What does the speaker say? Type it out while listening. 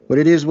What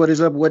it is, what is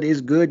up, what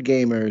is good,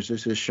 gamers?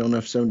 This is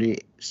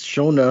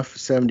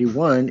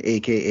Shonuff71,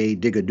 aka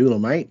Digga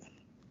Dulamite.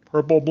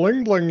 Purple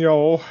bling bling,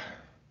 yo.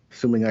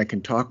 Assuming I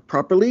can talk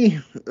properly,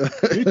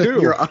 Me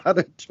too. your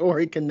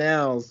auditory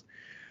canals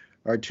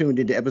are tuned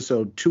into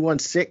episode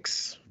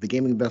 216 of the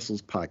Gaming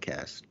Vessels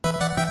podcast.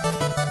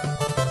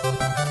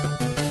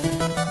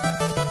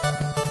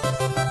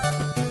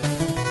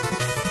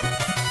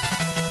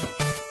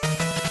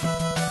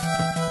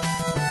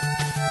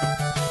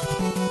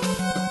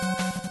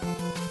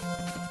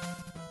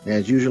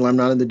 As usual, I'm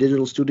not in the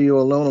digital studio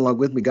alone. Along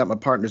with me, got my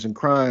partners in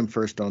crime.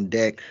 First on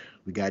deck,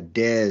 we got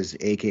Dez,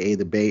 aka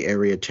the Bay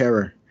Area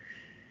Terror,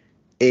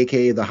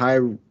 aka the High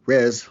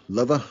Res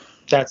Lover,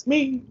 That's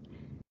me.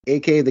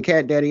 aka the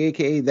Cat Daddy,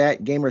 aka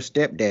that gamer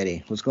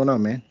stepdaddy. What's going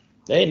on, man?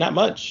 Hey, not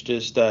much.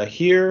 Just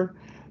here.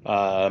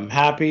 I'm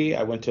happy.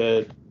 I went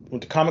to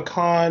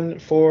Comic-Con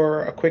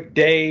for a quick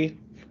day.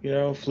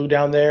 Flew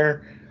down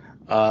there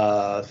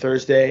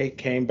Thursday,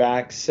 came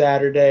back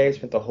Saturday,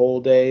 spent the whole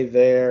day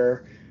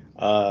there.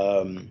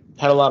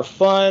 Had a lot of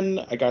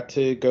fun. I got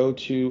to go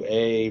to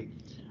a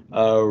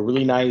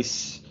really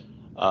nice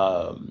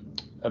a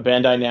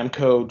Bandai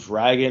Namco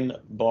Dragon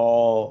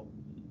Ball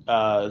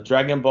superhero,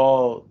 Dragon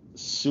Ball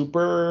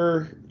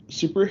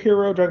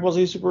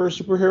Z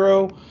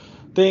superhero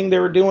thing they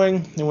were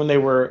doing. And when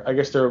I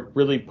guess they're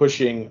really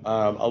pushing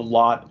a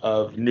lot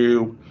of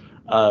new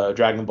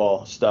Dragon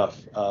Ball stuff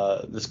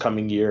this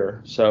coming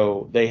year.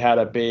 So they had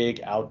a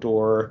big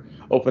outdoor,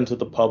 open to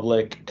the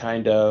public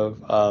kind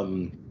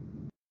of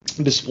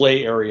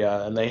display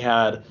area, and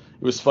it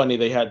was funny,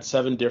 they had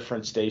 7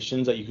 different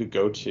stations that you could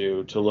go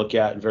to look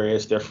at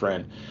various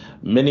different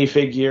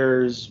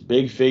minifigures,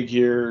 big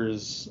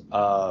figures.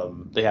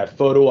 They had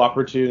photo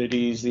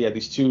opportunities. They had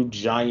these two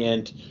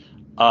giant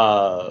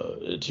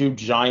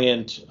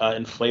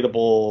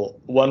inflatable.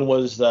 One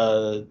was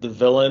the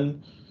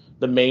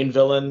main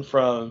villain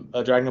from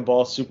Dragon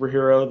Ball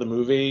Superhero, the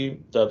movie,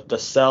 the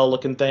Cell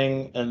looking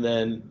thing, and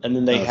then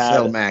they had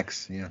Cell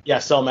Max, yeah,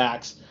 Cell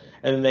Max.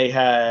 And then they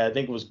had, I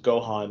think it was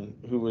Gohan,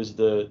 who was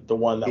the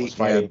one that was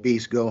fighting. Yeah,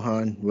 Beast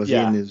Gohan. Was he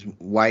in his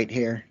white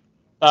hair?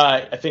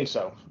 I think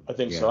so.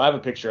 So. I have a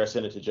picture. I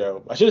sent it to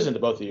Joe. I should have sent it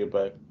to both of you,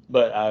 but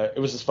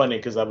it was just funny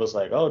because I was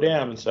like, oh,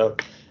 damn. And so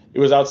it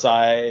was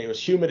outside. It was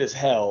humid as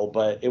hell,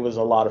 but it was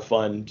a lot of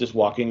fun just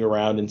walking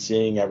around and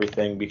seeing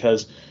everything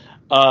because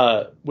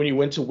when you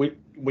went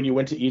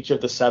to each of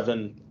the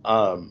 7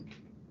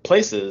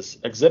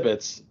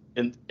 exhibits,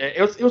 and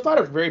it was not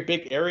a very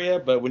big area,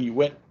 but when you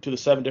went to the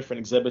 7 different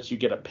exhibits, you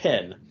get a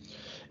pin,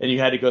 and you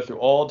had to go through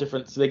all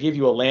different. So they gave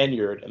you a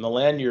lanyard, and the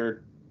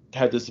lanyard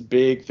had this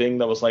big thing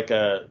that was like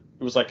a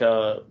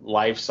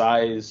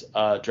life-size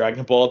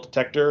Dragon Ball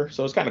detector.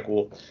 So it was kind of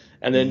cool.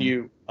 And then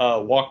you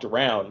walked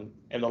around,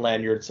 and the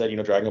lanyard said,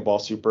 Dragon Ball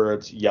Super.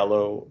 It's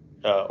yellow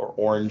or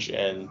orange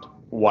and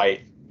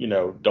white.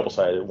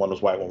 Double-sided. One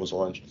was white, one was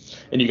orange.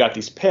 And you got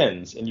these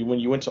pins, and when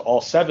you went to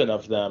all 7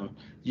 of them,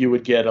 you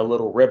would get a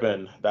little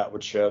ribbon that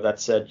would show that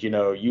said,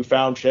 you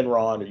found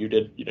Shenron, or you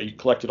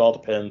collected all the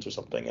pins or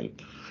something.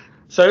 And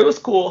so it was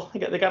cool.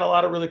 They got a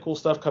lot of really cool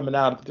stuff coming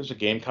out. I think there's a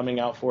game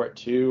coming out for it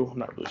too. I'm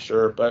not really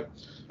sure, but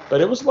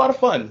it was a lot of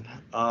fun.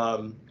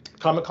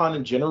 Comic-Con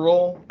in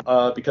general,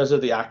 because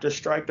of the actors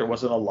strike, there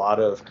wasn't a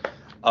lot of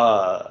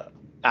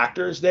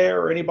actors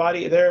there or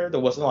anybody there. There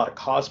wasn't a lot of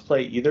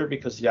cosplay either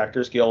because the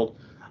Actors Guild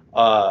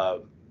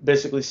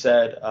basically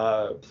said,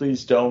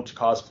 please don't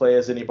cosplay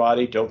as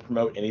anybody. Don't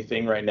promote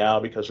anything right now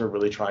because we're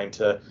really trying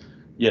to,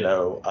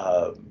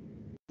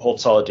 hold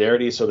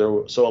solidarity.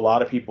 So a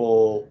lot of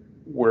people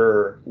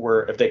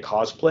were if they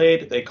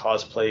cosplayed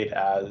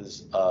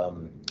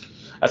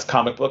as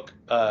comic book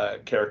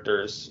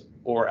characters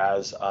or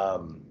as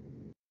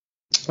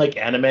like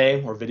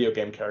anime or video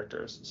game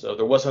characters. So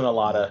there wasn't a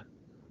lot of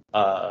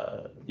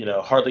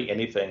hardly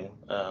anything,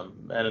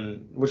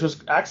 and which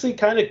was actually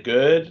kind of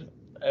good.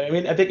 I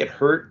mean, I think it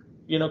hurt,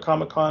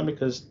 Comic-Con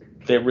because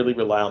they really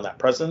rely on that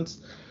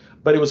presence,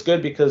 but it was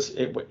good because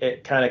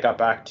it kind of got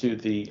back to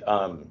the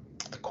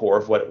core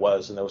of what it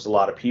was, and there was a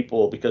lot of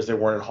people because they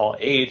weren't in Hall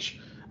H.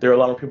 There were a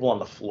lot of people on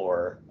the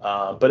floor,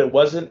 but it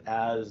wasn't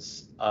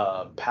as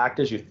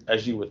packed as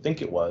you would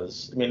think it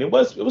was. I mean, it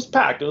was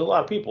packed. There was a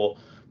lot of people,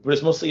 but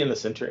it's mostly in the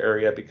center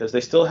area because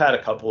they still had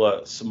a couple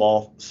of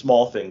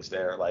small things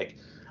there, like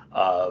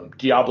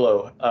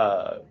Diablo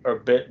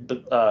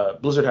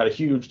Blizzard had a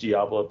huge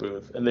Diablo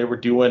booth, and they were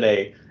doing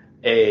they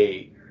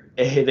had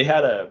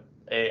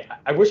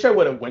I wish I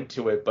would have went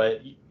to it,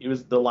 but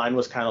the line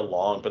was kind of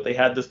long, but they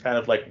had this kind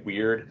of like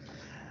weird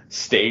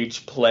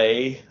stage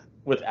play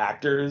with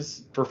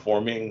actors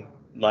performing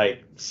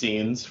like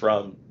scenes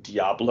from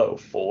Diablo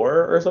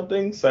 4 or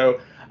something. So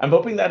I'm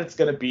hoping that it's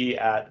going to be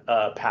at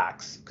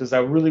PAX because I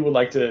really would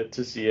like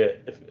to see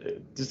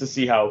it, just to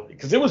see how,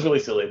 because it was really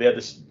silly. They had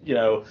this,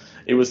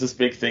 it was this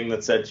big thing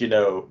that said,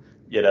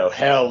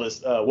 hell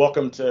is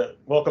welcome to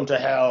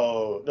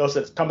hell. No, it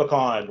says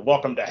Comic-Con,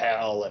 welcome to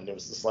hell, and it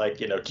was just like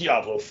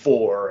Diablo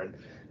 4, and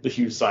the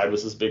huge side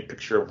was this big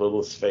picture of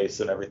Lilith's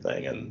face and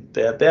everything, and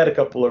they had a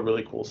couple of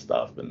really cool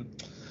stuff,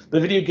 and the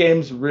video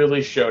games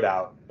really showed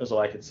out, is all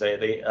I could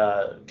say.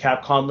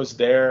 Capcom was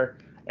there,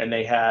 and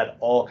they had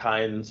all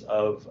kinds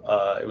of.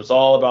 It was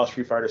all about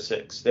Street Fighter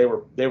Six. They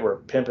were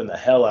pimping the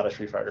hell out of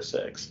Street Fighter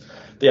Six.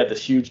 They had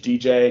this huge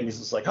DJ, and he's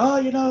just like, oh,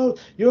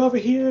 you're over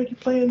here, you're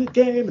playing the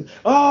game, and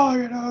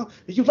oh,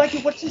 you like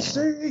it what you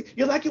see,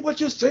 you like it what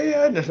you see,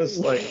 and it's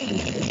like,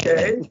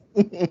 okay.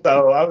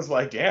 So I was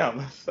like,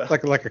 damn. So,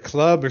 like a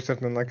club or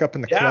something, like up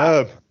in the yeah,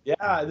 club.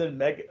 yeah. And then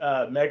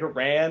Mega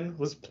Ran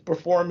was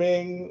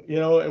performing,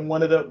 in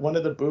one of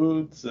the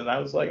booths, and I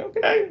was like,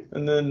 okay.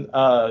 And then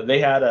they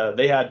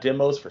had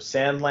demos for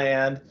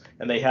Sandland,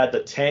 and they had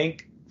the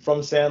tank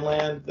from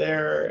Sandland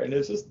there, and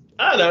it's just,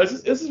 I don't know,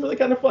 it's just really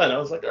kind of fun. I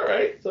was like, all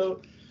right.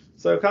 So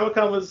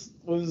Comic-Con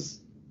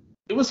was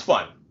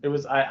fun.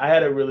 I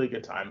had a really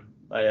good time,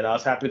 and I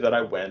was happy that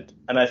I went.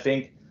 And I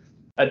think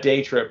a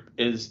day trip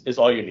is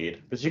all you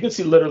need, because you can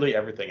see literally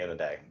everything in a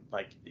day.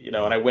 Like, and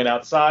I went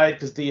outside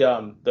because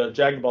the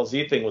Dragon Ball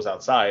Z thing was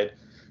outside,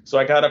 so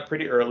I got up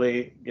pretty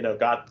early.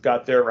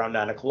 Got there around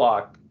 9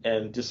 o'clock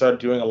and just started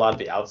doing a lot of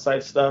the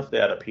outside stuff. They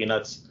had a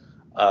Peanuts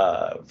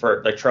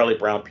for like Charlie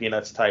Brown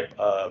Peanuts type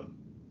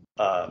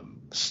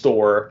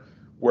store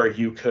where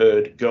you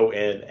could go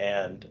in,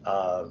 and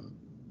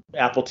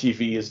Apple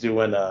TV is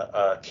doing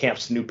a Camp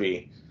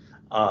Snoopy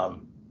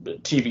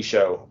TV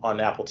show on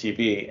Apple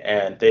TV,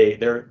 and they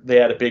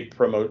had a big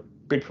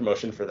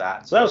promotion for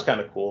that. So that was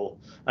kind of cool.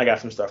 I got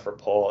some stuff for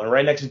Paul, and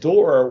right next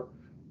door,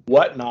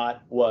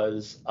 Whatnot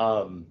was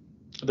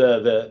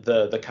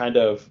the kind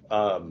of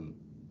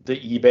the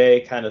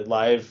eBay kind of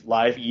live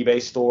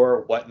eBay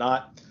store.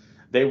 Whatnot,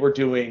 they were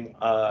doing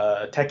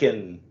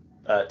Tekken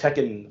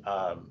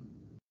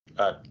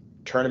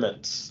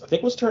tournaments. I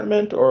think it was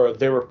tournament, or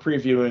they were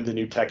previewing the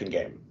new Tekken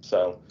game.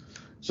 So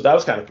that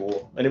was kind of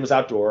cool, and it was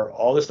outdoor.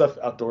 All this stuff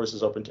outdoors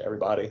is open to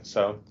everybody.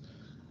 So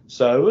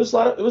it was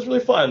it was really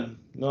fun.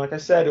 Like I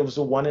said, it was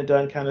a one and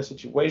done kind of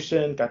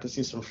situation. Got to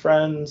see some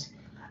friends,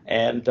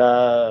 and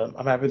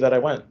I'm happy that I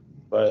went.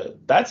 But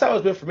that's how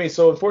it's been for me.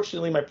 So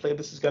unfortunately, my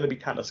playlist is going to be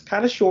kind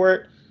of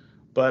short,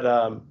 but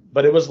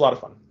it was a lot of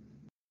fun.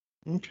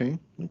 Okay,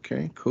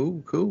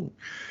 cool.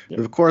 Yep.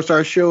 Of course,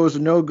 our show is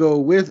a no-go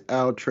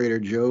without Trader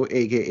Joe,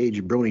 a.k.a.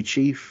 Jabroni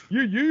Chief.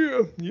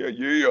 Yeah,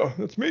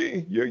 that's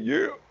me.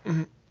 Yeah.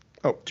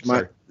 Oh,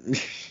 sorry.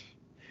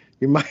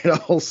 You might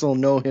also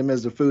know him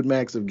as the Food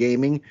Max of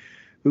gaming,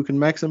 who can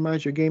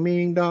maximize your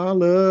gaming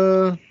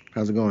dollar.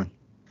 How's it going?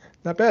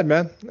 Not bad,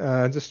 man.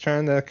 Just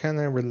trying to kind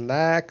of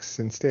relax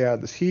and stay out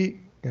of this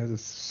heat.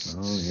 It's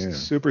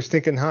super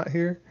stinking hot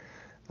here.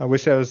 I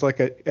wish I was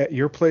like at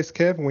your place,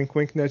 Kev. Wink,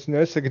 wink, nudge,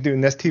 nudge. So I could do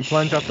an ST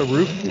plunge off the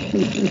roof.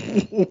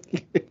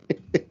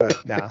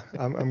 But nah,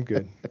 I'm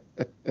good.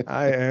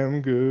 I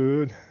am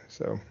good.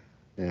 So.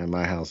 Yeah,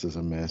 my house is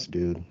a mess,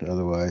 dude.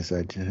 Otherwise,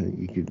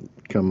 you could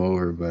come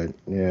over, but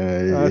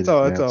yeah, it's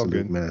all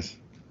good. Mess.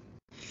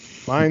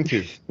 Mine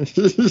too. I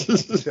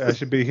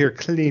should be here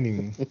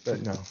cleaning,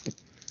 but no.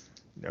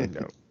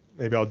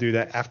 Maybe I'll do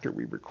that after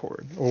we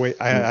record. Oh wait,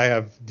 I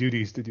have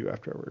duties to do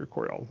after we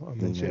record. I'll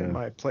mention it in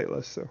my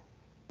playlist. So.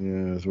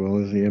 Yeah, as well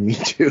as me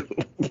too.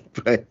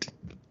 But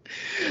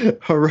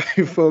all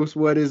right, folks.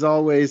 What is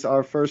always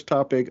our first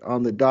topic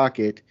on the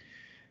docket?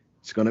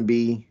 It's going to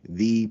be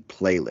the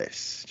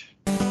playlist.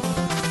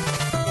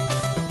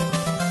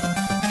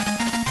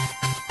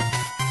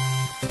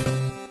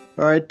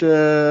 All right,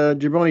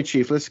 Jabroni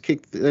Chief.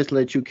 Let's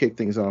let you kick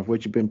things off.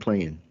 What you been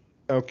playing?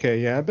 Okay,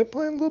 yeah, I've been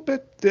playing a little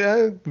bit,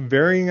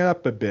 varying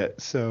up a bit.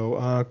 So,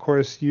 of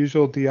course,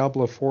 usual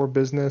Diablo 4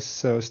 business.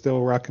 So,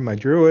 still rocking my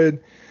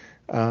Druid.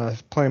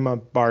 Playing my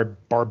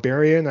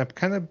Barbarian. I've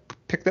kind of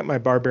picked up my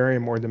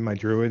Barbarian more than my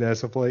Druid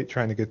as of late,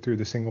 trying to get through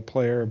the single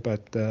player.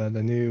 But the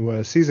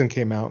new season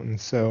came out, and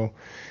so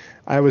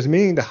I was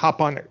meaning to hop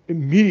on it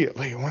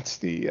immediately once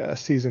the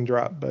season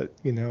dropped. But,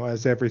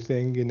 as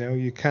everything,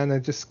 you kind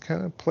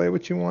of play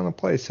what you want to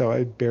play. So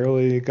I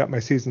barely got my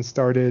season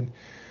started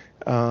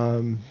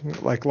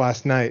like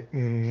last night,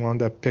 and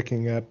wound up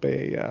picking up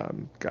a,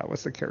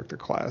 what's the character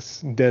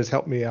class? Des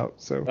helped me out.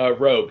 So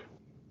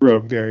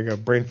Rogue, there you go.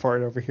 Brain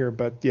fart over here.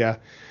 But yeah,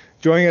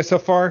 enjoying it so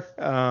far.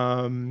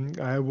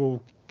 I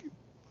will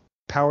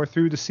power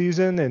through the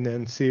season and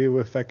then see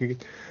if I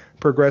could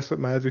progress with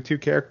my other two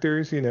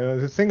characters.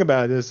 The thing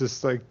about it is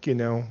just like,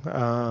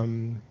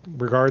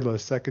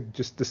 regardless, I could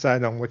just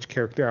decide on which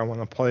character I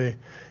want to play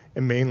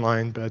in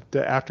mainline. But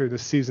after the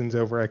season's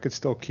over, I could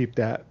still keep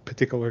that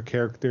particular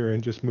character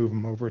and just move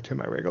them over to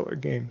my regular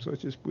games,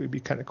 which would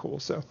be kind of cool.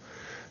 So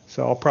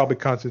I'll probably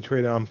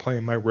concentrate on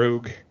playing my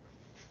Rogue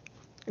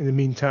in the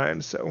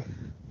meantime. So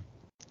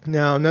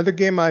now another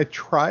game I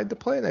tried to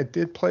play, and I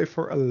did play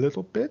for a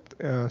little bit.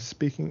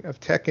 Speaking of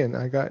Tekken,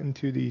 I got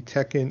into the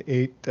Tekken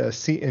 8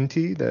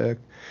 CNT, the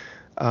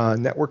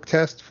network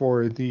test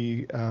for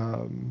the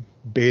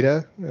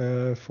beta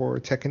for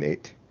Tekken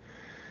 8.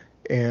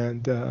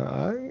 And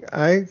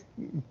I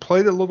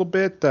played a little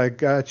bit. I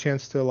got a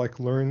chance to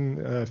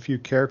learn a few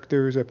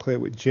characters. I played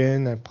with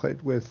Jin. I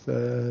played with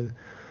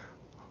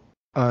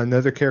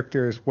another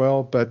character as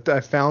well. But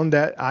I found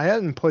that I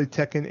hadn't played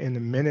Tekken in a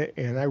minute,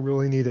 and I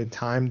really needed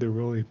time to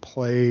really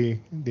play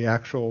the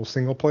actual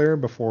single player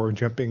before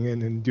jumping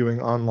in and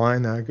doing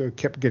online.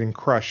 Kept getting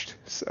crushed.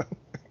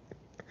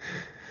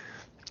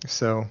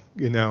 So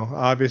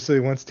obviously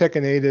once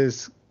Tekken 8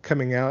 is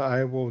coming out,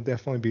 I will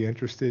definitely be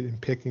interested in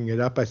picking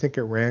it up. I think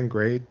it ran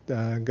great,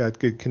 got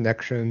good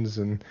connections,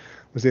 and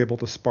was able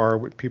to spar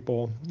with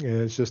people.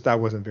 And it's just I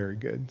wasn't very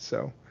good.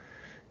 So,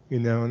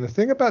 and the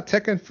thing about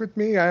Tekken for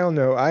me, I don't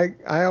know.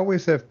 I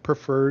always have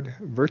preferred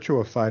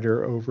Virtua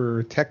Fighter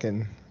over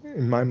Tekken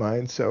in my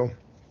mind. So,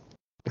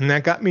 and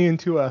that got me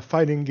into a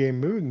fighting game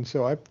mood. And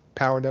so I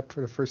powered up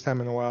for the first time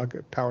in a while.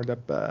 Powered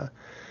up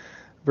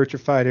Virtua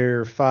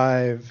Fighter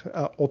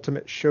 5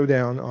 Ultimate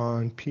Showdown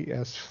on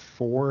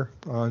PS4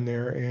 on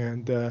there,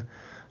 and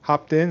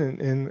hopped in,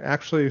 and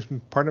actually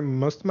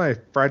most of my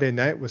Friday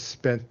night was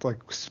spent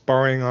like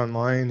sparring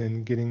online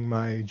and getting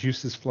my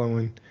juices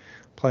flowing,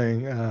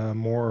 playing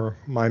more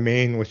my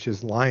main, which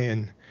is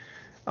Lion,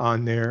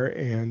 on there.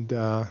 And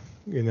I'm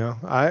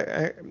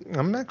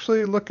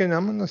actually looking.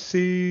 I'm gonna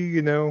see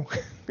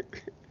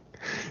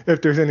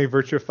if there's any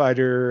Virtua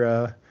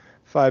Fighter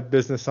 5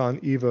 business on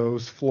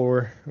Evo's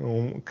floor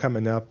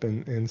coming up,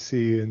 and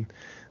see, and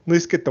at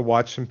least get to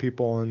watch some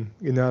people. And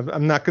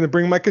I'm not going to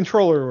bring my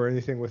controller or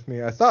anything with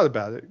me. I thought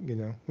about it,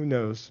 who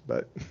knows,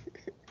 but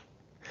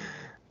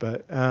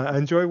I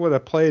enjoy what I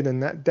played,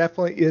 and that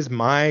definitely is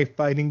my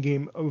fighting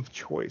game of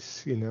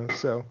choice.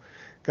 So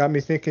got me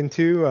thinking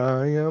too.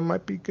 It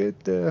might be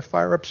good to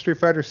fire up Street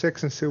Fighter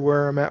 6 and see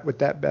where I'm at with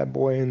that bad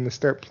boy, and to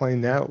start playing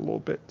that a little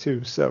bit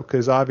too. So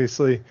because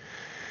obviously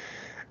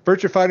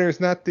Virtua Fighter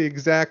is not the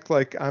exact,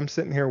 like, I'm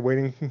sitting here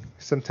waiting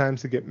sometimes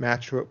to get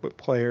matched with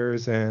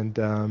players, and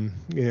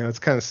it's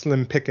kind of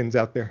slim pickings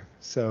out there.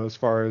 So as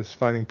far as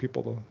finding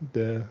people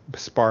to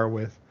spar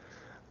with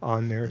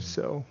on there,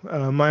 so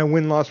my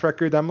win-loss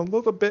record, I'm a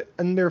little bit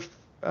under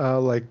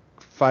like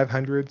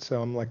 500,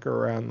 so I'm like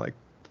around like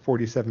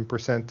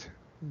 47%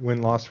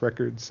 win-loss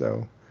record.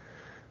 So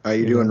are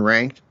you doing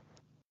ranked?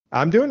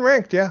 I'm doing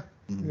ranked, yeah.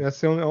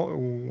 That's the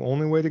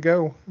only way to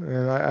go,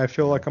 and I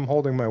feel like I'm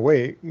holding my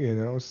weight,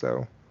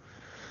 so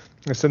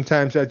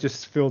sometimes I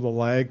just feel the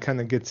lag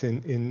kind of gets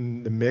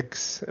in the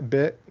mix a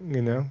bit,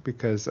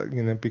 because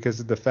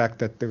of the fact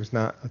that there's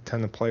not a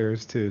ton of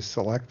players to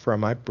select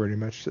from. I pretty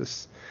much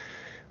just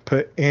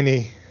put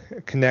any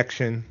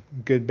connection,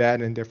 good,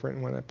 bad,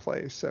 indifferent, when I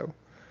play. So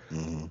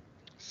I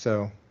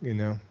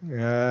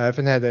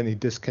haven't had any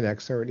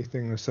disconnects or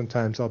anything.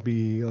 Sometimes I'll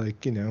be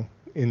like, in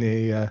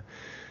a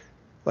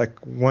like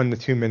 1 to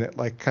 2 minute,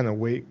 like, kind of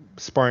wait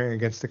sparring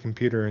against the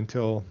computer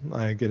until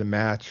I get a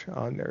match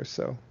on there.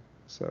 So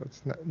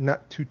it's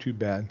not too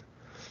bad.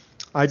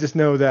 I just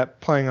know that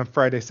playing on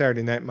Friday,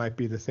 Saturday night might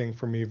be the thing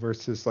for me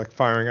versus like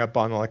firing up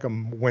on like a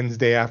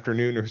Wednesday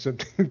afternoon or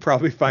something.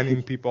 Probably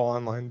finding people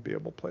online to be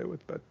able to play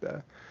with, but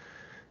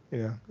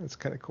it's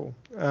kind of cool.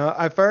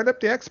 I fired up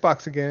the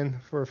Xbox again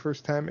for the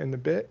first time in a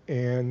bit,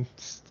 and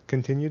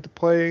continued to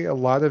play a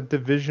lot of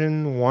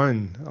Division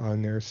 1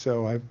 on there.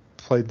 So I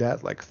played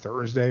that like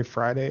Thursday,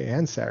 Friday,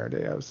 and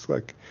Saturday. I was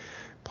like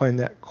playing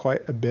that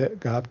quite a bit.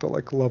 Got up to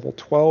like level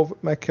 12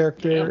 with my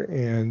character,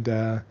 and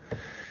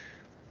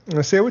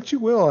say what you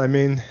will. I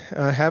mean,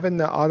 having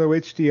the auto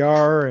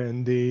HDR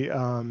and the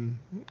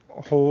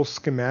whole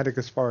schematic,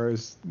 as far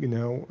as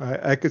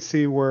I could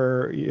see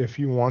where if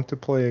you want to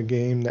play a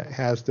game that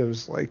has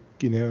those like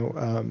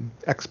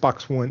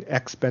Xbox One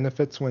X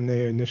benefits when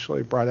they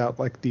initially brought out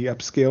like the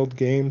upscaled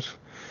games,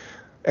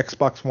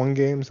 Xbox One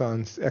games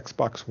on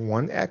Xbox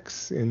One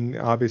X, and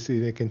obviously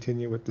they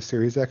continue with the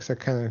Series X. I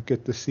kind of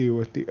get to see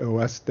what the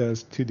OS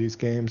does to these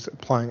games,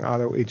 applying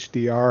auto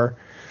HDR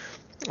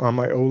on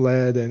my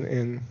OLED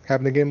and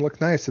having the game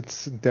look nice.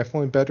 It's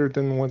definitely better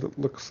than what it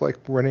looks like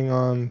running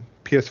on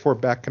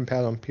PS4 back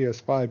compat on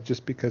PS5,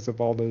 just because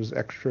of all those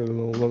extra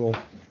little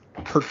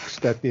perks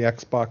that the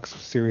Xbox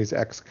Series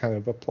X kind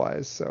of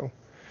applies. So,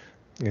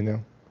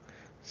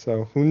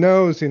 So who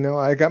knows?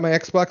 I got my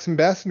Xbox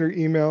Ambassador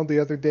email the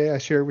other day. I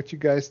shared with you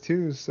guys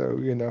too. So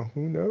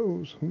who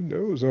knows? Who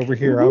knows over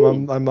here?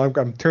 I'm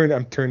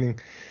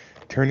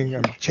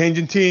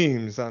changing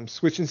teams. I'm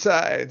switching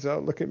sides. Oh,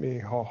 look at me!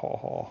 Ha ha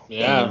ha!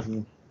 Yeah,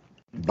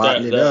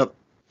 botting it up.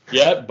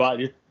 Yeah, but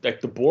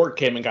like the board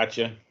came and got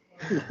you.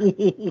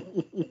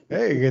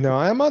 Hey,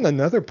 I'm on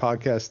another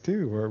podcast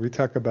too where we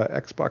talk about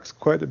Xbox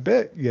quite a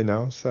bit.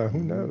 So who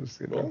knows?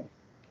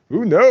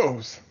 Who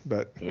knows?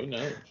 But who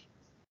knows?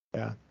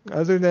 Yeah.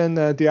 Other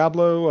than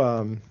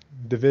Diablo,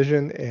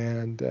 Division,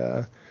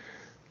 and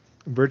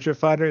Virtua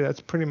Fighter, that's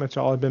pretty much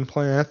all I've been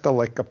playing. I have to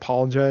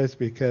apologize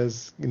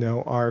because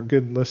our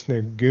good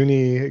listener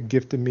Goonie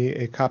gifted me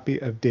a copy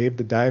of Dave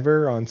the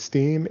Diver on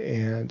Steam,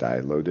 and I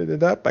loaded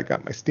it up. I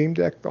got my Steam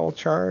Deck all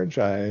charged.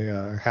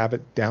 I have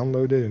it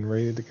downloaded and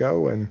ready to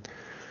go, and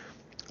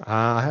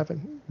I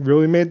haven't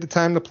really made the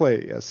time to play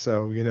it yet.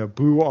 So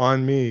boo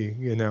on me.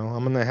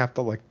 I'm gonna have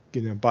to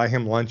buy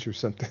him lunch or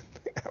something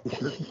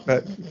at work,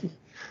 but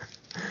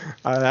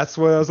That's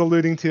what I was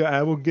alluding to.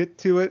 I will get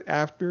to it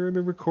after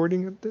the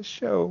recording of the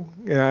show.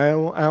 And I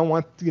don't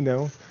want,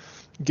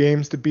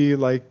 games to be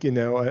like,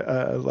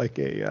 like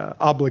a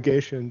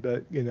obligation,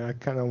 but, I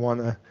kind of want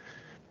to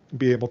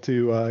be able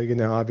to,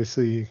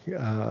 obviously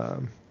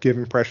give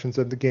impressions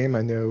of the game.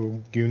 I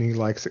know Goonie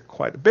likes it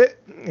quite a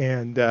bit,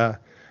 and I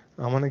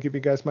want to give you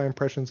guys my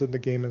impressions of the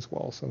game as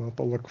well. So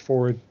I'll look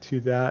forward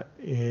to that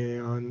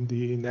on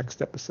the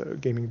next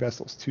episode, Gaming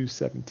Vessels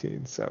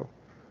 217. So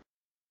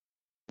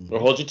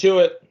we'll hold you to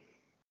it.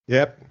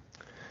 Yep.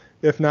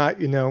 If not,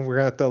 we're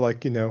gonna have to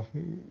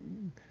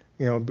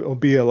it'll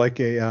be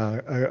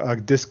a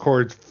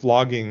Discord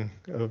flogging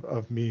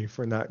of me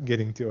for not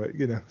getting to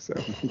it, So,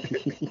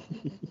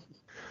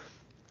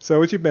 so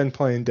what you been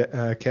playing,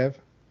 Kev?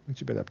 What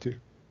you been up to?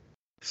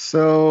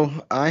 So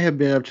I have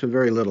been up to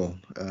very little.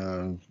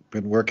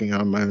 Been working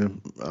on my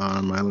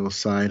little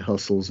side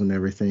hustles and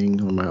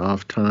everything on my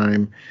off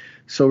time.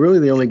 So really,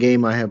 the only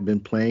game I have been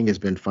playing has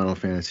been Final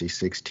Fantasy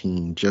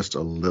 16, just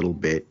a little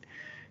bit.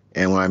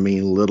 And when I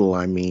mean little,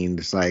 I mean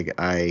it's like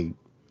I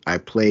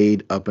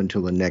played up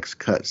until the next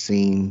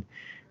cutscene,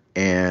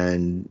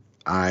 and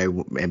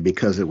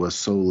because it was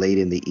so late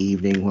in the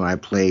evening when I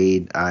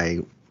played, I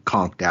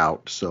conked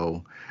out.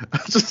 So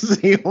that's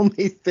the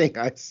only thing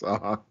I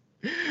saw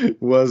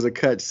was a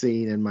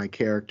cutscene and my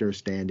character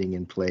standing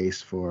in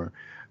place for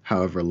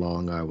however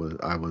long I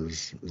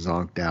was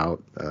zonked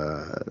out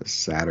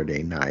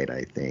Saturday night,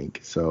 I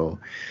think. So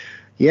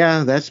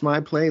yeah, that's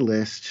my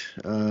playlist.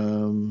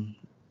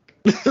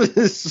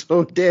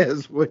 So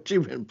Des, what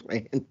you been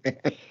playing,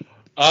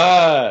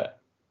 man?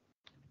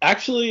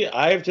 Actually,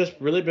 I've just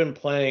really been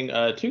playing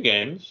 2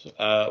 games.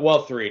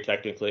 Well, 3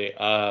 technically.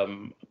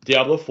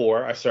 Diablo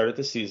 4, I started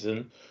the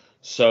season.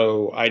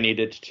 So I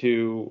needed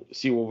to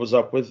see what was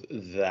up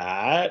with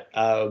that.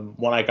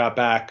 When I got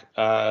back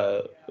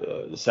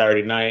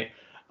Saturday night,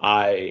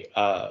 I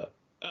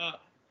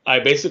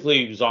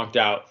basically zonked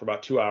out for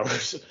about 2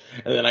 hours,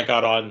 and then I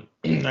got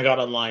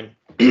online.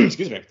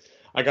 Excuse me.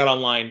 I got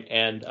online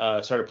and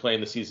started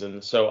playing the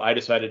season. So I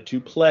decided to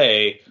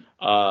play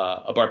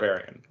a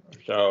barbarian.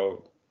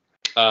 So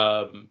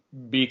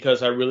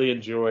because I really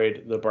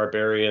enjoyed the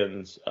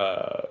barbarian's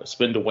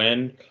spin to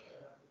win.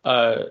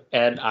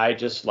 And I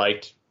just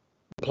liked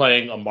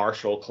playing a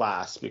martial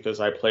class because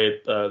I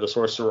played the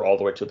sorcerer all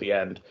the way to the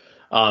end.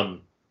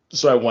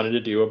 So I wanted to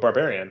do a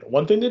barbarian.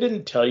 One thing they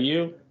didn't tell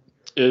you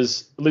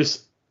is, at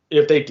least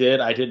if they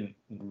did, I didn't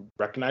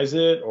recognize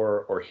it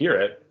or hear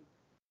it.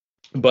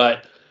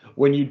 But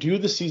when you do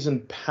the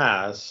season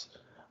pass,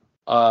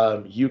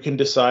 you can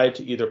decide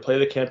to either play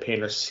the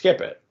campaign or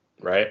skip it,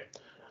 right?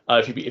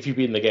 If you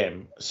beat in the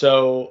game.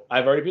 So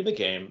I've already beat the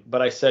game,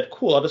 but I said,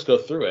 cool, I'll just go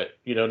through it,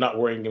 not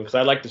worrying, because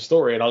I like the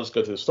story, and I'll just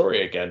go through the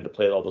story again to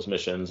play all those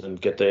missions and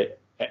get the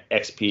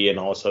XP and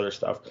all this other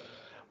stuff.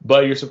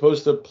 But you're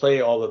supposed to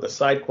play all of the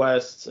side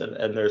quests,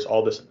 and there's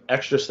all this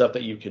extra stuff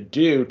that you can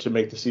do to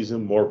make the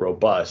season more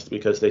robust,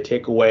 because they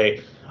take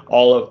away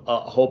all of a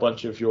whole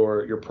bunch of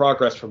your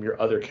progress from your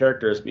other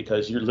characters,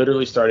 because you're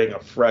literally starting a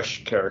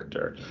fresh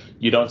character.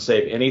 You don't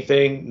save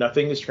anything.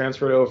 Nothing is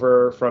transferred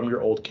over from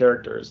your old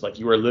characters. Like,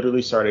 you are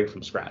literally starting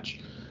from scratch.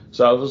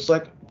 So I was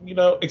like,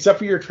 except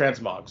for your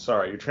transmogs.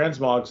 Sorry, your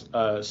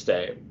transmogs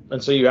stay.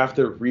 And so you have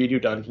to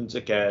redo dungeons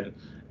again,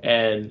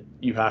 and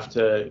you have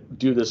to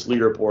do this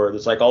leaderboard.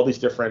 There's like all these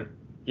different,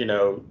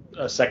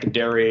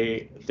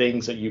 secondary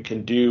things that you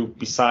can do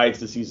besides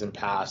the season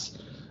pass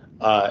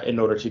in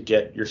order to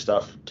get your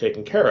stuff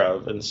taken care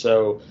of. And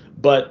so,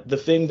 but the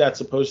thing that's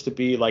supposed to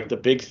be like the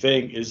big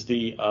thing is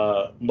the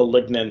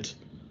malignant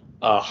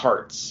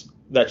hearts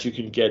that you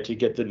can get to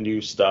get the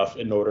new stuff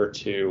in order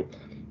to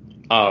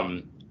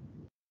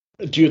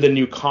do the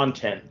new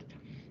content.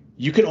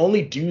 You can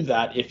only do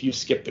that if you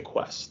skip the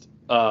quest.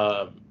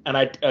 And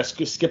I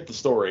skipped the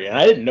story, and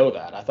I didn't know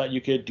that. I thought you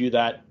could do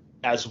that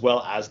as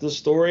well as the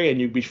story, and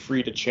you'd be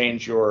free to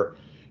change your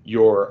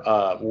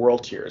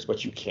world tiers,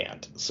 but you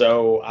can't.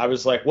 So I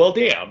was like, well,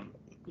 damn.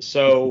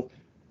 So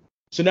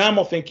now I'm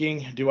all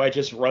thinking, do I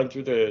just run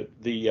through the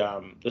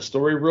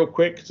story real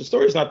quick? The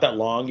story's not that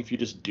long if you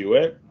just do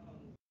it,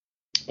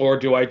 or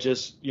do I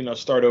just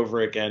start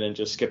over again and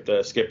just skip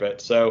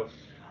it? So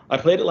I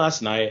played it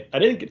last night. I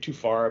didn't get too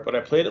far, but I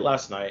played it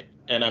last night,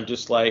 and I'm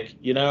just like,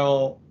 they're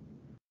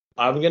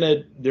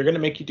gonna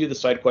make you do the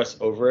side quests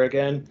over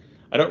again.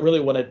 I don't really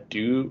want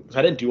to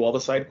I didn't do all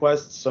the side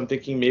quests, so I'm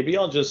thinking maybe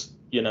I'll just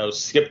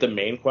skip the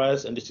main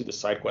quest and just do the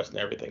side quest and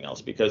everything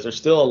else, because there's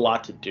still a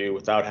lot to do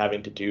without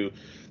having to do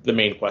the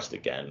main quest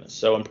again.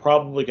 So I'm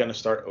probably going to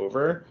start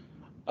over,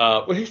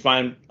 which is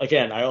fine.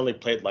 Again, I only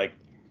played like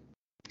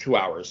 2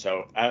 hours,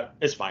 so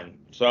it's fine.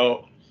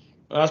 So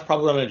that's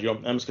probably what I'm going to do.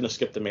 I'm just going to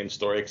skip the main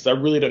story because I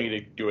really don't need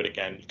to do it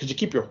again, because you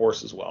keep your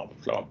horse as well.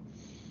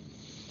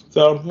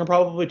 So I'm going to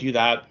probably do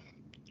that.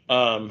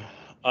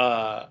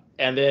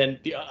 And then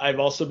I've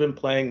also been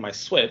playing my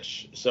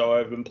Switch, so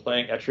I've been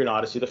playing Etrian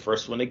Odyssey, the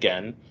first one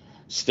again.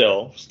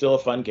 Still a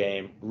fun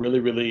game.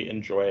 Really, really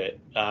enjoy it.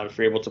 If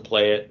you're able to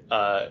play it,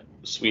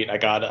 sweet. I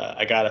got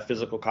a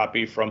physical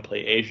copy from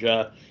Play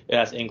Asia. It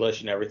has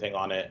English and everything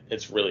on it.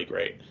 It's really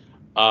great.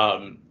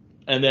 Um,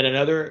 and then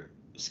another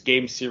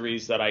game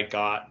series that I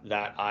got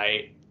that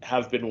I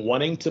have been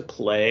wanting to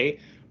play,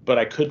 but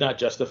I could not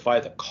justify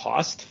the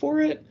cost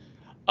for it,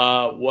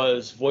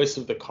 was Voice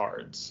of the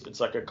Cards. It's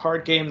like a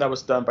card game that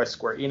was done by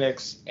Square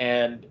Enix,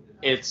 and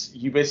it's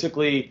you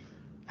basically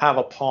have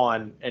a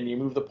pawn and you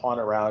move the pawn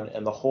around,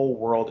 and the whole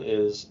world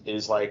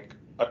is like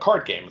a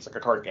card game. It's like a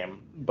card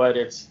game, but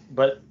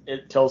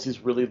it tells these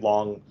really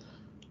long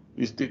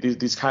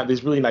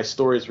these really nice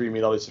stories where you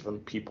meet all these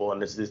different people,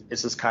 and it's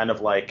this kind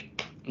of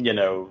like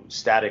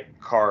static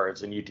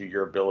cards, and you do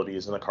your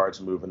abilities and the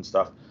cards move and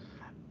stuff.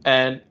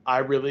 And I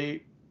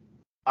really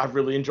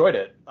enjoyed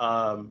it.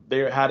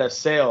 They had a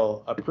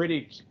sale, a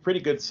pretty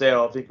good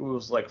sale. I think it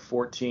was like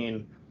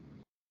 $14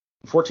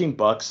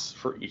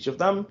 for each of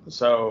them.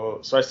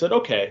 So I said,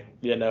 okay,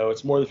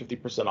 it's more than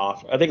 50%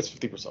 off. I think it's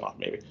 50% off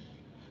maybe.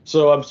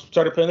 So I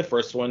started playing the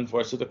first one,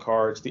 Voice of the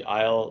Cards, the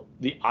Isle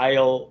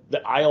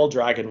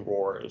Dragon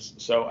Roars.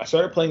 So I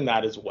started playing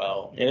that as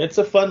well, and it's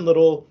a fun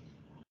little.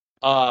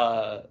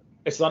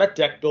 It's not a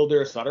deck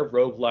builder, it's not a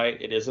roguelite.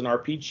 It is an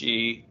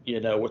RPG,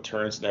 with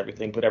turns and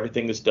everything, but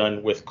everything is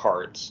done with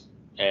cards.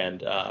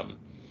 And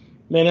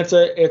man, it's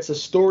a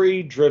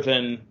story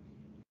driven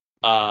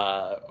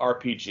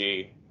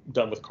RPG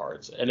done with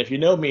cards. And if you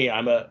know me,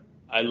 I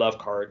love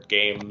card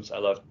games. I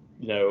love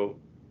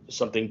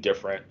something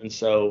different, and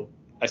so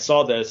I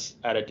saw this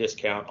at a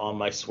discount on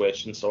my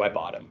Switch, and so I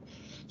bought him.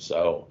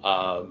 So,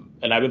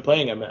 and I've been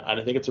playing him, and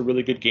I think it's a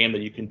really good game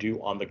that you can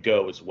do on the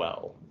go as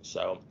well.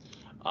 So,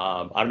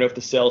 I don't know if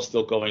the sale is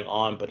still going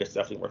on, but it's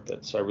definitely worth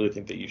it. So I really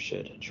think that you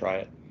should try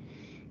it.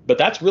 But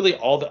that's really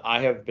all that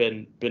I have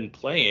been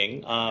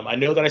playing. I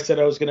know that I said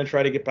I was going to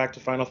try to get back to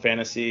Final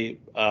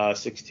Fantasy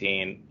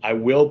 16. I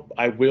will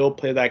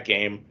play that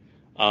game,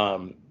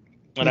 and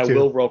I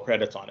will roll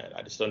credits on it.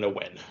 I just don't know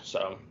when.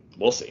 So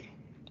we'll see.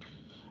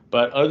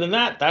 But other than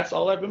that, that's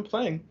all I've been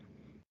playing.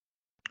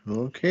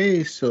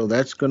 Okay, so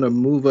that's going to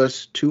move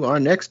us to our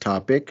next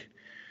topic,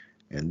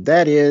 and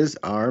that is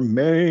our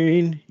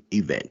main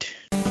event.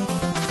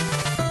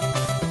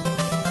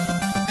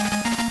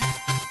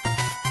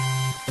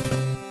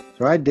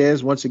 All right,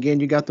 Des, once again,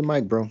 you got the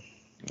mic, bro.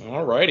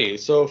 Alrighty,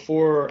 so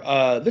for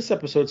this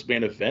episode's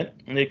main event,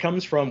 and it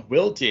comes from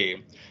Will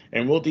D.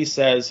 And Will D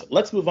says,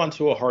 let's move on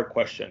to a hard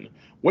question.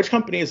 Which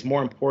company is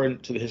more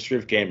important to the history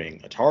of gaming?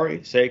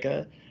 Atari,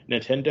 Sega,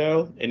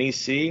 Nintendo,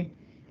 NEC,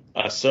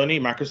 Sony,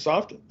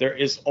 Microsoft? There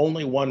is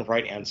only one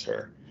right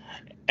answer.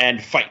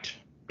 And fight.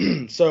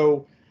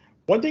 So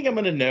one thing I'm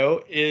going to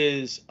know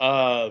is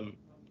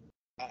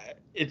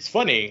it's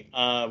funny.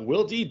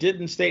 Will D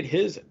didn't state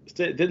his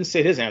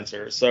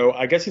answer, so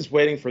I guess he's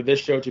waiting for this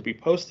show to be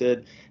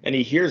posted, and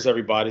he hears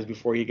everybody's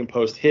before he can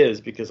post his,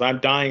 because I'm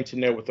dying to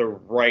know what the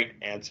right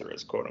answer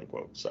is, quote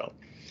unquote. So,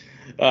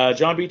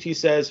 John BT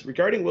says,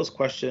 regarding Will's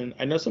question,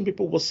 I know some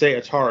people will say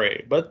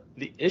Atari, but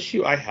the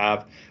issue I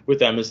have with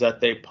them is that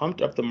they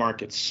pumped up the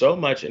market so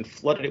much and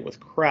flooded it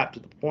with crap to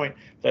the point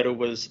that it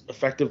was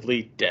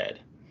effectively dead.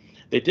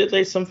 They did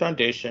lay some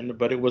foundation,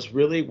 but it was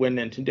really when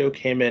Nintendo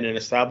came in and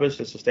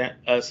established a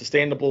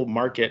sustainable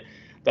market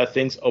that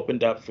things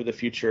opened up for the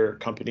future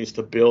companies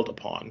to build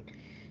up on.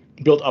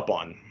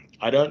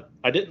 I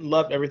didn't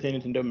love everything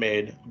Nintendo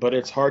made, but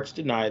it's hard to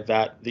deny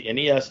that the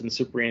NES and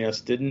Super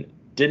NES didn't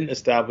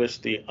establish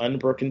the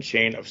unbroken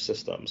chain of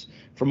systems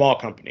from all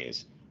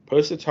companies.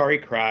 Post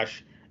Atari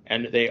crash,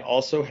 and they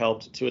also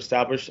helped to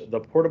establish the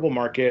portable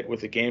market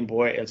with the Game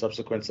Boy and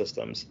subsequent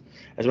systems.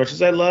 As much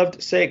as I loved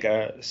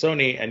Sega,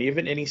 Sony, and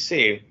even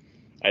NEC,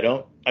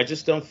 I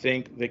just don't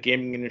think the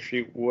gaming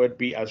industry would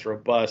be as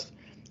robust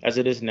as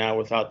it is now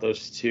without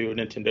those two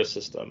Nintendo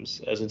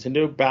systems. As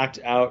Nintendo backed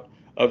out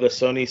of the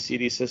Sony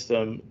CD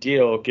system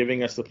deal,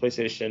 giving us the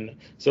PlayStation,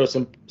 so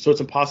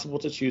it's impossible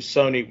to choose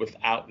Sony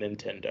without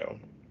Nintendo.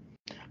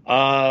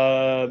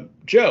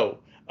 Joe,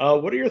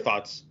 what are your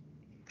thoughts?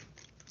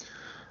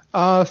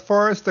 As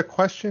far as the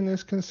question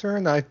is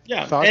concerned, what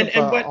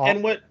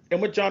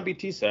John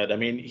BT said. I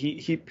mean,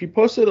 he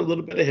posted a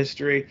little bit of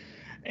history,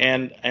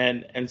 and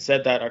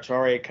said that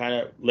Atari kind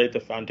of laid the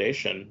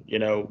foundation.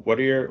 What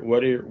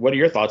are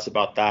your thoughts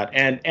about that,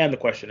 and the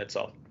question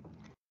itself?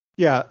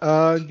 Yeah,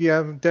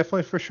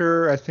 definitely for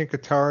sure. I think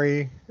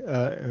Atari,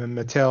 and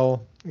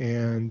Mattel,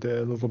 and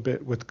a little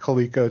bit with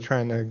Coleco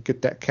trying to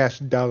get that cash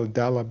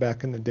dollar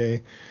back in the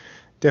day,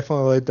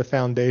 definitely laid the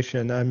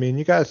foundation. I mean,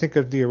 you got to think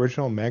of the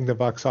original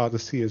Magnavox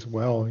Odyssey as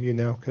well,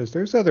 because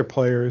there's other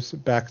players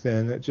back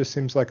then. It just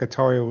seems like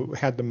Atari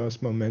had the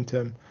most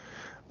momentum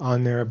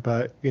on there.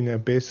 But,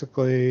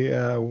 basically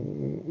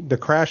the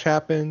crash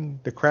happened.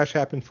 The crash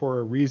happened for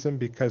a reason,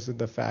 because of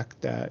the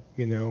fact that,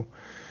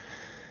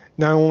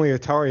 not only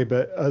Atari,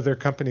 but other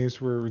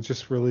companies were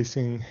just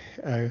releasing,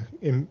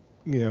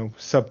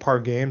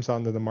 subpar games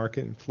onto the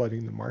market and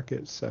flooding the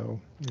market. So,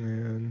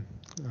 and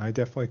I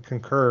definitely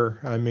concur.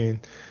 I mean,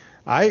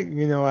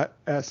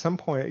 at some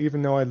point,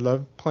 even though I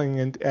loved playing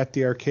at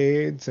the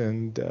arcades,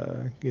 and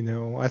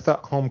I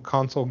thought home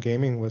console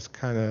gaming was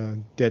kind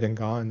of dead and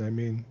gone. I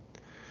mean,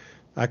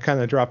 I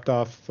kind of dropped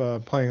off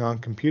playing on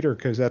computer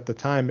because at the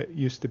time it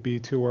used to be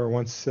to where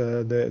once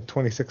the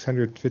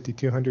 2600,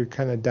 5200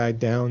 kind of died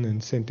down,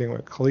 and same thing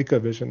with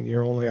ColecoVision,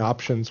 your only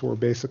options were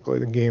basically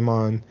the game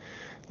on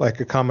like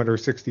a Commodore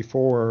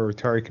 64 or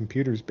Atari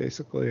computers,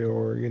 basically,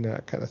 or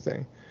that kind of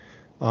thing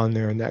on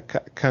there, and that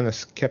kind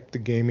of kept the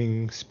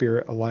gaming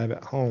spirit alive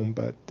at home,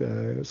 but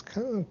it was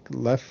kind of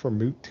left for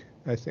moot,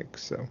 I think.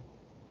 So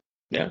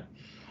Yeah.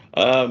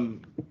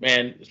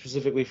 And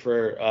specifically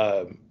for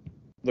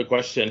the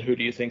question, who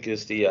do you think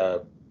is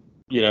the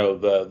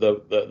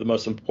the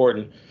most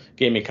important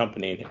gaming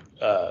company?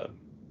 I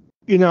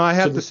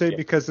have to So say, yeah.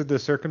 because of the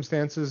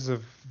circumstances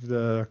of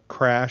the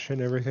crash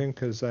and everything,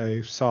 because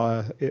I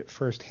saw it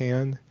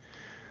firsthand,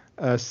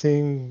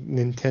 seeing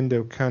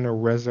Nintendo kind of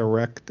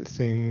resurrect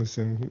things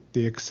and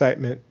the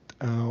excitement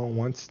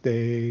once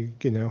they,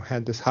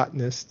 had this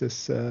hotness,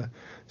 this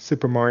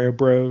Super Mario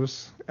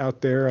Bros.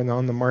 Out there and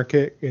on the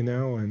market,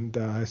 and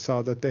I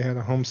saw that they had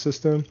a home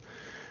system.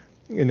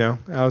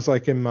 I was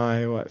like in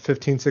my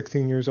 15,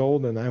 16 years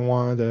old, and I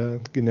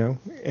wanted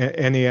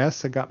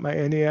NES. I got my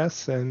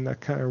NES, and I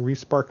kind of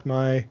re-sparked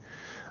my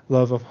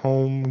love of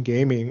home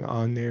gaming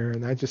on there.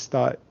 And I just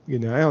thought, I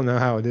don't know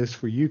how it is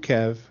for you,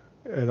 Kev,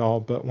 at all,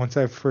 but once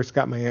I first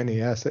got my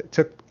NES, it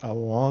took a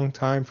long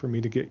time for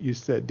me to get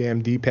used to that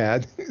damn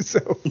D-pad. So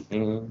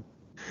Mhm.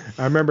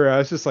 I remember I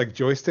was just like,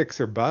 joysticks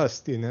or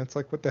bust. It's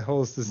like, what the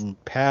hell is this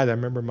pad? I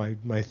remember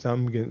my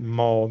thumb getting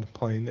mauled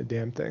playing the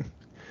damn thing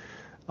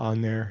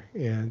on there,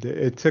 and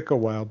it took a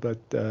while, but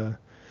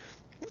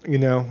you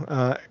know,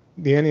 uh,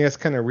 the NES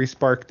kind of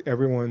resparked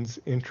everyone's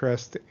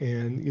interest,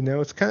 and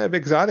it's kind of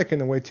exotic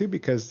in a way too,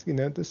 because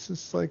this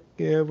is like,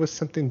 it was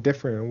something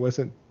different. It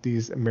wasn't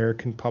these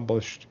American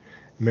published,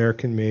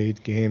 American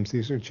made games.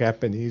 These are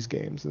Japanese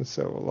games, and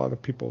so a lot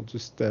of people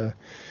just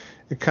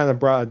it kind of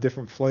brought a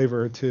different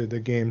flavor to the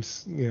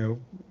games,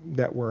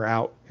 that were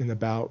out and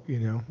about.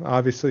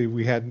 Obviously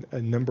we had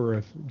a number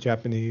of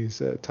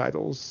Japanese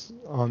titles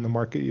on the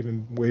market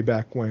even way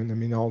back when. I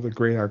mean, all the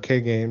great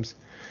arcade games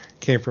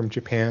came from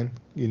Japan,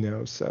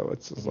 so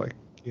it's just like,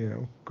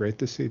 great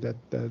to see that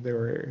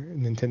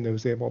Nintendo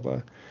was able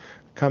to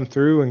come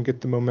through and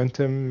get the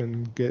momentum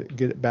and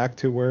get it back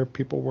to where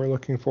people were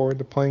looking forward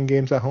to playing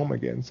games at home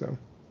again. So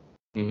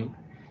Mhm.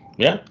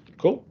 Yeah,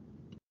 cool.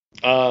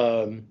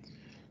 Um,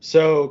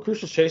 so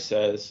Crucial Chase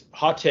says,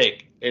 hot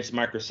take, it's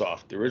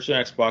Microsoft. The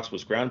original Xbox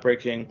was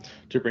groundbreaking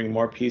to bring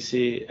more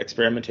PC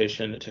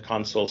experimentation to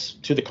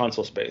the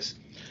console space.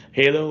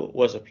 Halo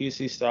was a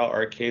PC-style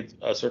arcade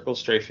circle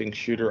strafing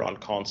shooter on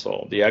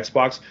console. The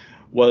Xbox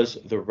was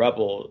the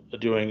rebel,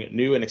 doing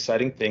new and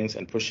exciting things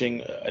and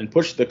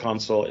pushed the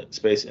console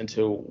space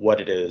into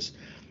what it is.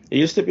 It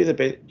used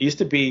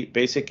to be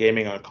basic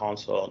gaming on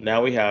console.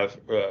 Now we have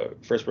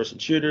first-person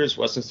shooters,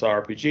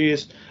 Western-style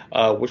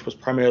RPGs, which was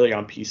primarily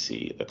on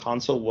PC. The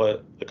console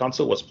was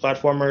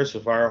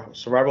platformers,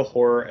 survival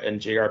horror, and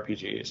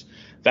JRPGs.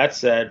 That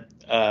said,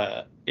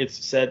 it's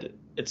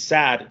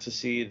sad to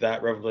see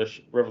that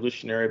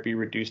revolutionary be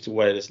reduced to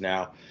what it is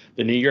now.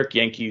 The New York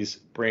Yankees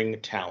bring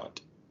talent.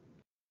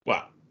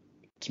 Wow.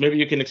 So maybe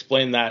you can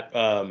explain that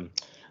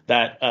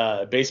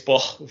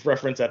baseball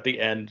reference at the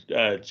end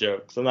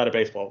joke. So I'm not a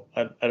baseball.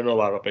 I don't know a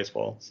lot about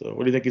baseball. So what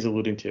do you think he's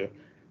alluding to?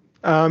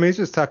 he's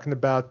just talking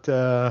about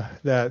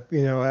that,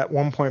 at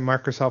one point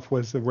Microsoft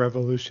was the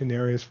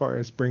revolutionary as far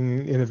as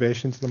bringing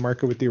innovation to the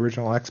market with the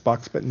original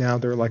Xbox, but now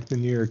they're like the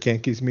New York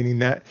Yankees, meaning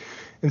that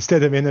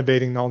instead of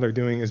innovating, all they're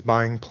doing is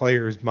buying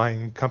players,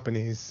 buying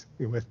companies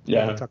with,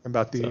 Yeah. talking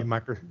about the So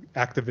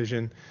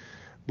Activision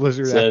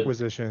Blizzard said,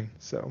 acquisition.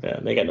 So yeah,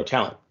 they got no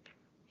talent.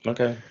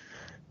 Okay.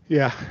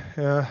 yeah,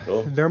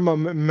 Cool. their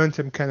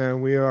momentum kind of,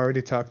 we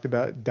already talked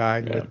about,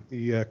 died Yeah. with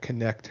the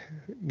Kinect,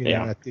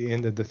 Yeah. at the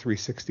end of the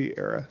 360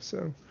 era.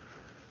 So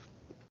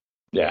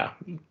Yeah.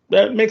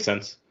 That makes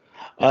sense.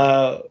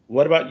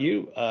 What about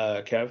you,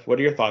 Kev? What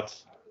are your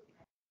thoughts?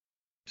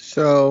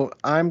 So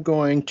I'm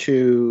going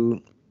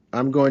to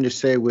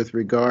say, with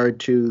regard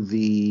to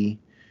the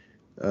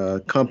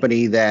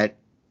company that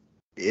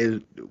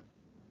is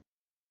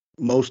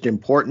most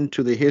important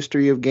to the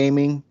history of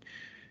gaming,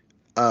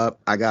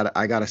 I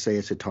gotta say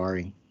it's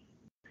Atari,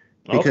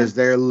 Okay. because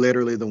they're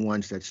literally the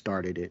ones that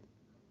started it.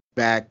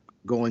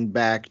 Going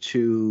back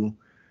to,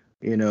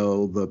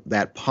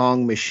 that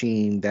Pong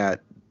machine,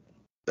 that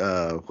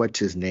what's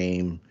his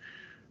name?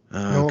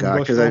 Oh Nolan God,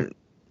 because I Bushnell.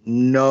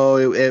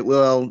 no,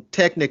 well,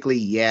 technically,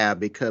 yeah,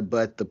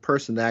 but the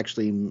person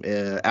actually,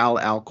 Al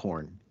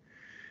Alcorn.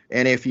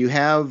 And if you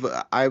have,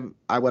 I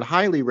would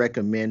highly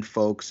recommend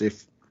folks,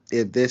 if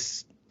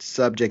this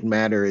subject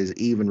matter is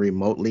even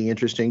remotely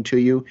interesting to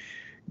you,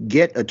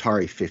 get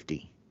Atari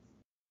 50,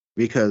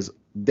 because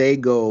they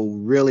go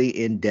really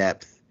in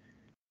depth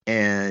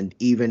and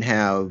even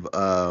have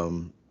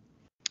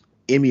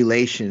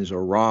emulations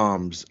or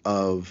ROMs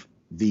of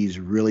these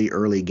really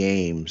early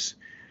games,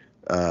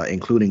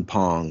 including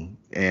Pong.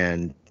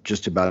 And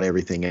just about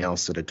everything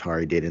else that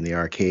Atari did in the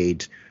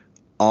arcades,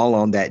 all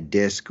on that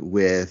disc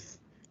with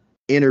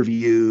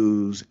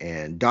interviews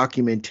and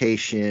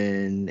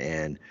documentation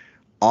and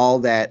all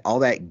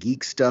that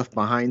geek stuff,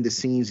 behind the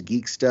scenes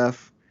geek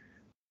stuff.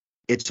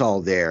 It's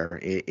all there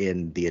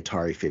in the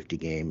Atari 50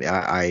 game.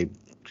 I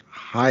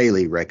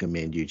highly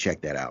recommend you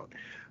check that out.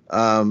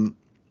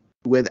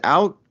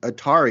 Without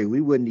Atari,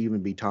 we wouldn't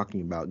even be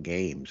talking about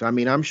games. I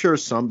mean, I'm sure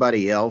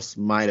somebody else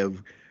might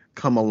have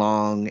come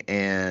along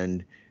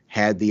and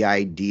had the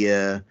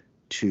idea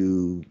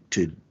to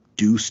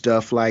do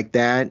stuff like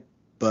that,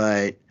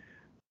 but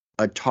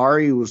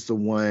Atari was the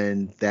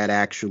one that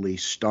actually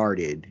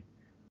started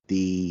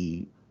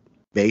the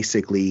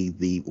basically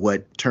the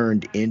what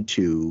turned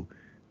into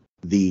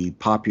the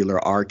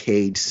popular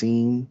arcade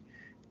scene,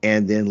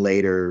 and then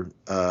later,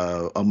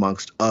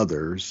 amongst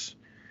others,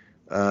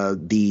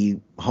 the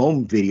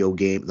home video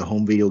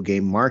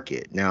game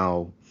market.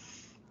 Now,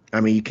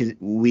 I mean,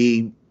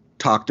 we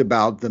talked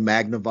about the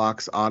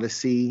Magnavox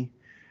Odyssey.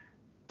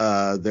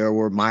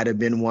 There might have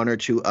been one or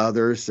two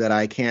others that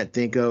I can't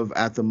think of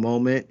at the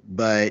moment,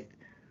 but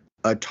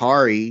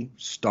Atari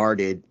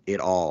started it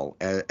all,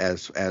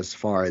 as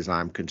far as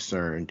I'm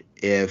concerned.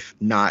 If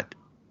not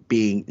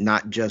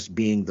just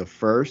being the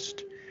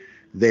first,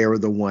 they were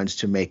the ones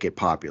to make it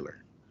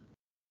popular.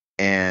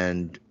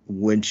 And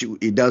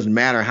it doesn't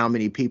matter how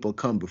many people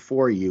come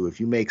before you, if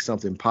you make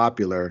something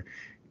popular,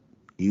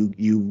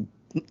 you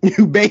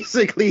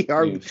basically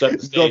are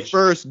the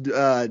first,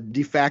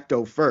 de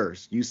facto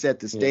first. You set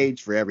the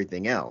stage for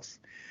everything else.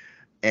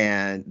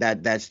 And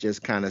that's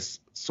just kind of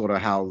sort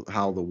of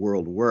how the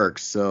world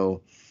works.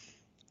 So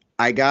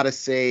I gotta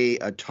say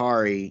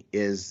Atari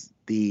is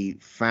the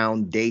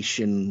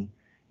foundation,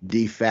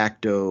 de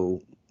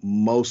facto,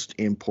 most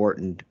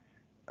important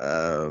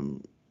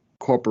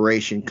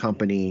corporation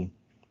company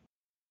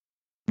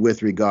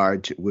with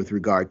regard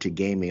to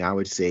gaming, I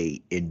would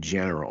say, in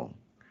general.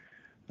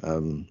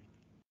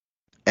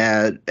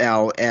 As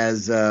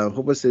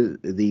what was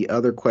the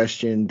other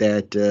question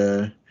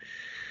that?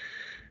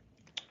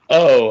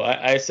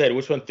 I said,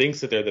 which one thinks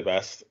that they're the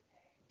best?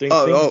 Thinks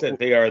that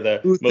they are the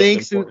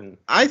most important.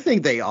 I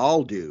think they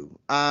all do.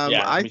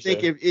 I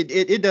think if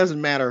it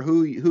doesn't matter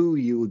who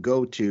you would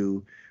go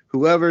to,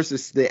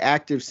 whoever's the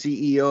active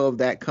CEO of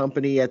that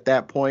company at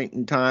that point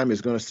in time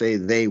is going to say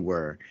they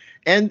were,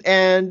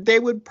 and they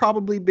would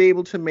probably be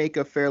able to make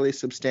a fairly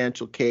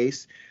substantial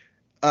case.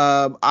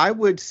 I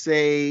would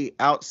say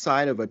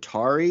outside of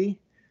Atari,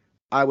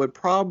 I would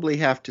probably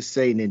have to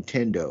say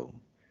Nintendo.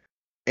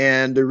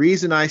 And the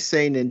reason I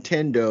say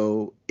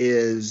Nintendo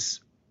is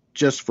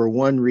just for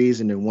one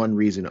reason and one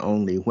reason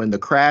only. When the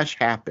crash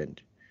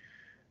happened,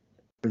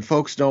 and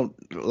a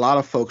lot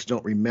of folks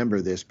don't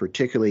remember this,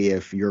 particularly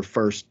if your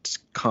first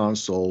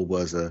console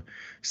was a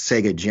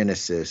Sega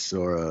Genesis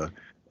or a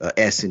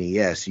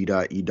SNES,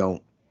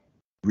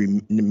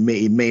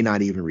 may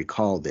not even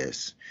recall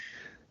this.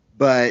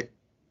 But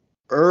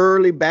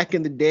early back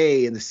in the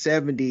day, in the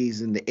 70s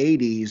and the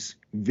 80s,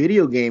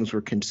 video games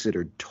were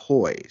considered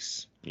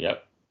toys.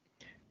 Yep.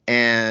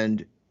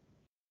 And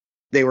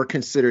they were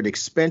considered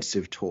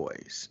expensive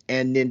toys.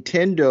 And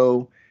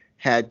Nintendo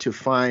had to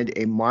find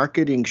a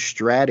marketing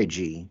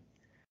strategy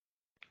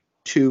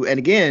and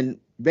again,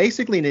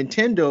 basically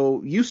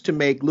Nintendo used to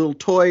make little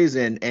toys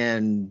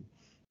and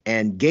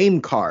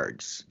game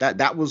cards.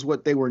 That was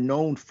what they were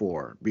known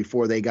for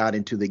before they got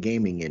into the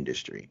gaming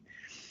industry.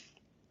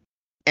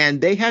 And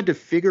they had to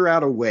figure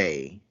out a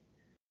way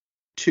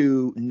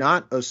to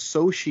not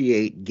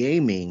associate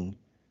gaming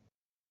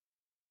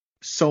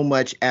so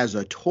much as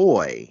a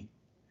toy,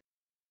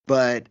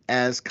 but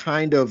as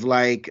kind of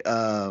like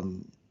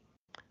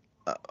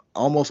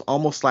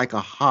almost like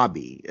a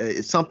hobby.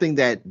 It's something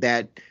that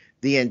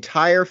the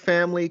entire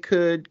family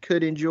could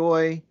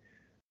enjoy,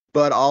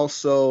 but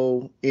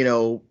also,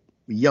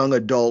 young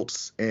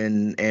adults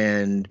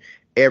and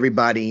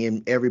everybody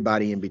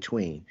in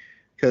between.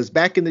 Because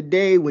back in the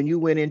day, when you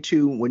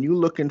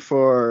looking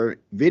for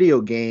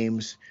video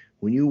games,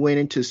 when you went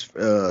into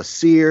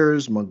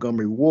Sears,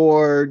 Montgomery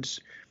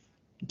Ward's,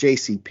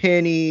 J.C.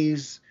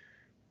 Penney's,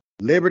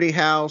 Liberty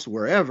House,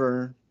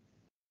 wherever,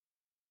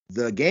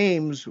 the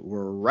games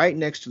were right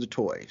next to the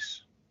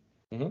toys.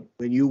 Mm-hmm.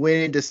 When you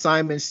went into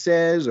Simon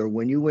Says or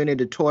when you went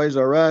into Toys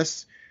R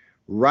Us,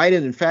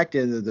 in fact,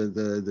 in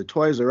the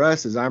Toys R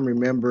Us, as I'm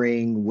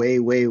remembering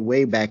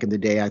way back in the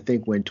day, I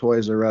think when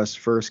Toys R Us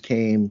first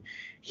came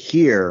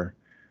here,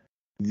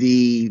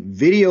 the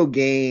video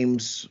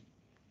games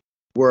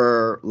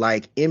were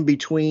like in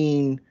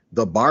between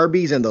the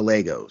Barbies and the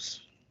Legos.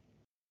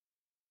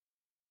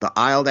 The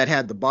aisle that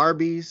had the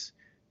Barbies,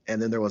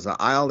 and then there was an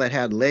aisle that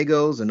had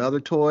Legos and other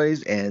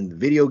toys and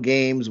video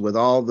games with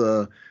all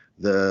the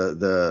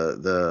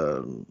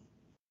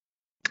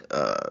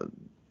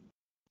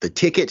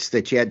tickets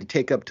that you had to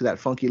take up to that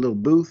funky little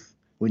booth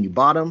when you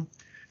bought them.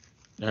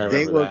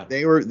 They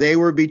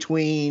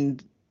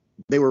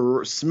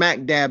were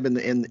smack dab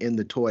in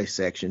the toy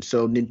section.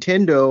 So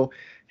Nintendo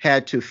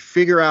had to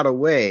figure out a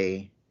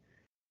way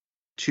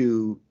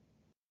to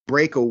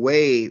break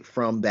away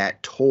from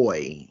that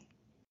toy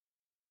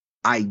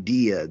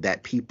idea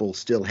that people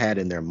still had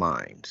in their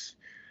minds.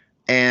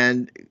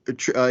 And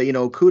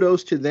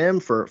kudos to them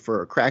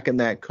for cracking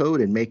that code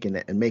and making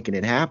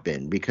it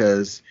happen.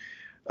 Because,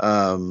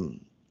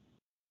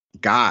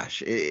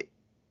 gosh,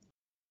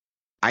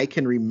 I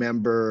can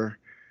remember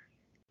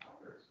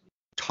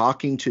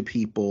talking to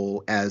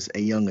people as a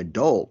young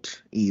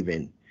adult,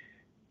 even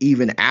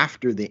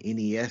after the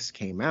NES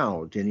came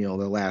out, and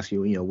they'll ask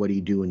you, what do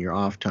you do in your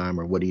off time,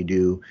 or what do you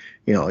do?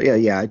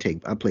 I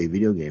play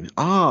video games.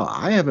 Oh,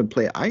 I haven't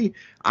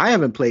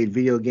played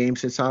video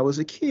games since I was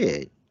a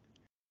kid.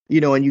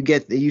 And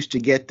they used to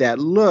get that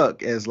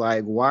look as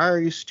like, why are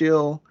you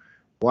still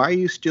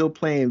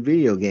playing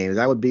video games?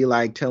 That would be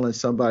like telling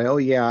somebody, oh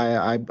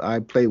yeah, I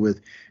play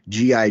with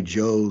GI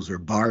Joes or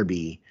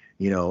Barbie,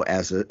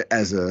 as a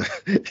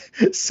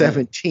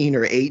 17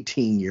 or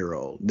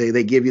 18-year-old.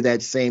 They give you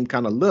that same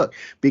kind of look,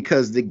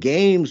 because the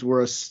games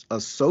were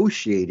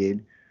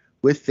associated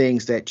with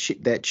things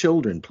that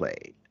children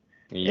played.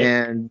 Yep.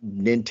 And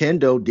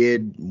Nintendo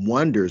did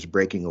wonders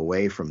breaking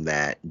away from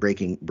that,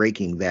 breaking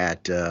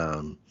that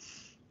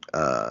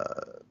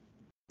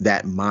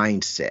that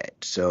mindset.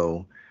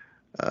 So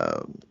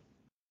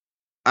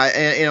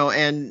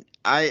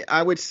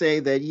I would say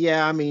that,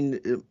 yeah, I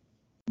mean,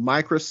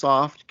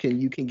 Microsoft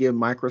you can give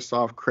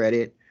Microsoft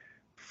credit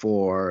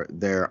for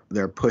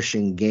their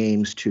pushing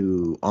games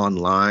to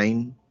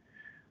online.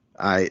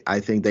 I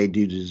think they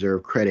do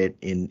deserve credit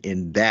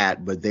in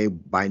that, but they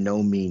by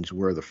no means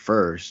were the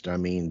first. I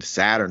mean,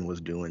 Saturn was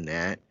doing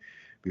that.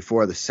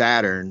 Before the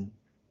Saturn,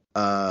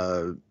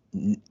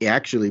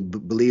 actually,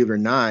 believe it or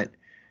not,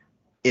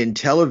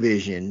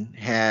 Intellivision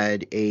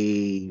had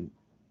a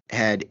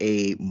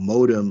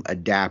modem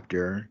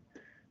adapter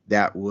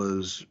that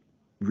was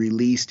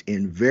released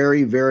in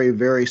very, very,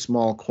 very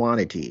small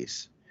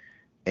quantities,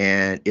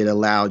 and it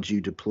allowed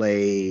you to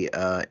play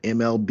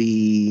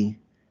MLB,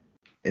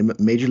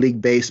 Major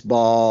League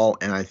Baseball,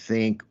 and I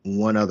think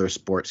one other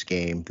sports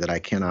game that I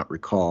cannot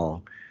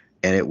recall.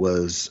 And it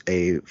was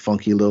a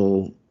funky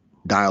little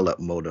dial-up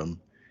modem.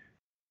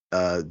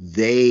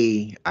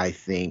 They, I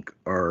think,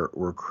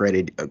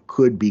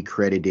 could be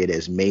credited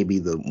as maybe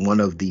one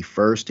of the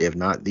first, if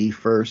not the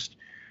first,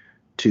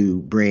 to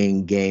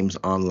bring games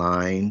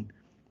online.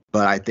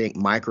 But I think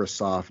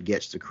Microsoft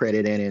gets the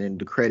credit and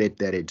the credit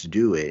that it's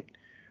due it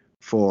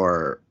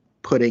for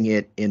putting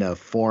it in a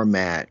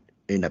format,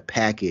 in a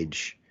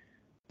package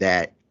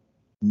that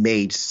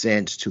made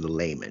sense to the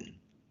layman.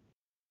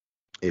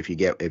 If you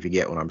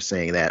get what I'm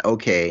saying, that,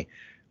 okay,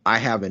 I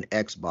have an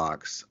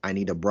Xbox, I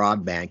need a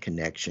broadband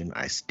connection,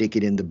 I stick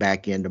it in the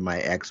back end of my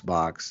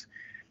Xbox,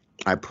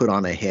 I put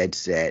on a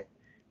headset,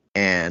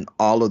 and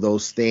all of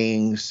those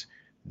things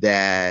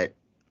that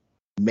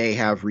may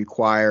have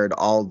required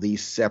all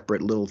these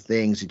separate little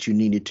things that you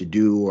needed to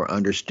do or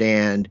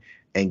understand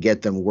and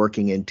get them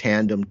working in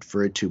tandem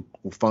for it to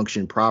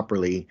function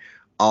properly,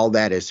 all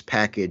that is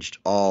packaged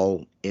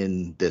all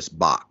in this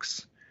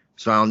box.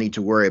 So I don't need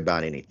to worry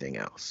about anything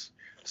else.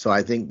 So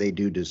I think they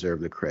do deserve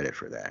the credit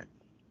for that.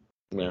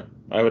 Yeah,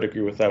 I would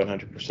agree with that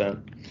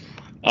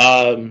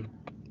 100%.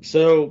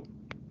 So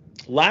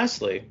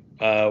lastly,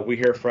 we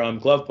hear from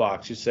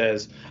Glovebox, who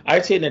says,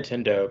 I'd say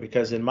Nintendo,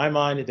 because in my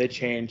mind, they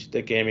changed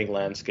the gaming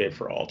landscape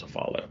for all to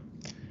follow.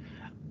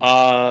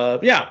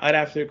 Yeah, I'd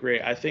have to agree.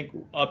 I think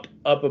up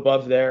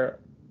above there,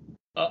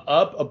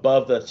 up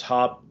above the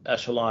top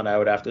echelon, I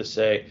would have to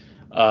say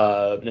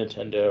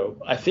Nintendo.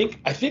 I think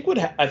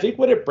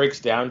what it breaks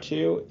down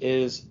to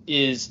is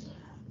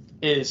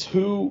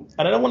who,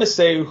 and I don't want to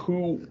say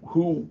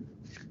who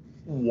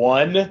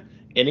won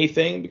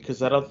anything,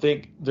 because I don't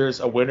think there's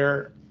a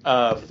winner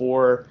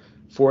for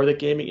the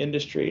gaming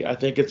industry. I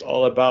think it's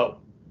all about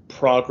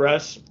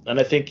progress, and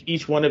I think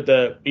each one of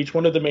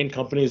the main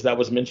companies that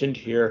was mentioned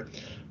here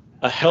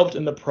helped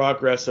in the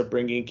progress of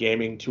bringing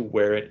gaming to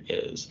where it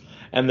is,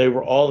 and they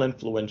were all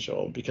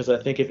influential, because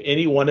I think if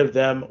any one of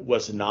them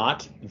was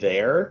not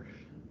there,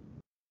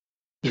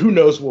 who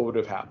knows what would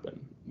have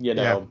happened.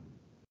 Yeah.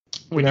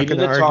 We needed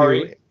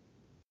Atari.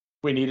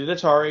 We needed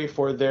Atari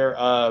for their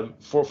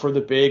for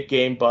the big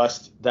game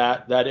bust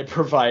that it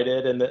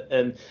provided,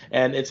 and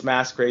its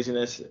mass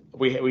craziness.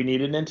 We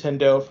needed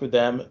Nintendo for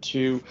them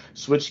to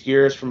switch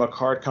gears from a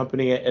card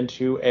company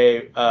into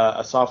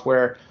a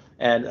software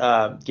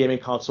and gaming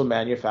console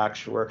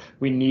manufacturer.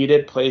 We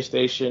needed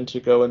PlayStation to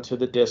go into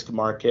the disc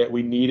market.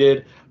 We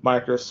needed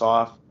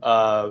Microsoft.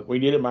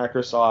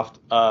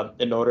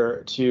 In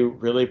order to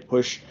really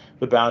push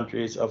the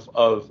boundaries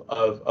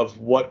of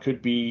what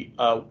could be,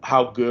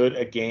 how good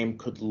a game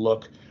could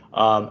look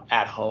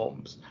at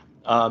homes.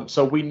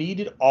 So we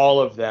needed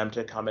all of them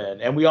to come in,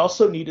 and we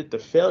also needed the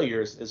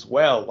failures as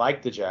well,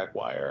 like the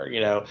Jaguar,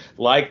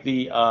 like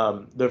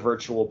the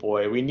Virtual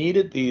Boy. We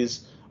needed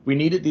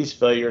these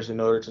failures in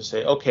order to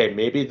say, okay,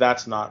 maybe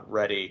that's not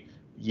ready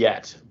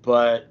yet,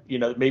 but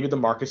maybe the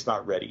market's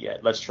not ready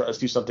yet. Let's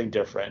do something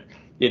different.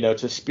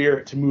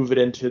 To move it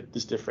into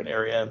this different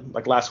area.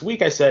 Like last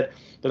week, I said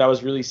that I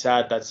was really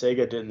sad that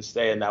Sega didn't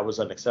stay, and that was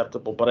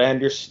unacceptable. But I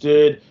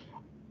understood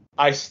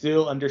I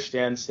still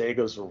understand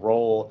Sega's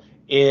role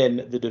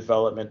in the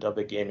development of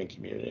the gaming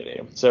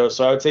community. So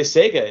I would say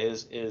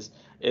Sega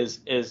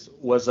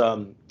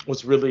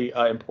was really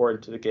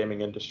important to the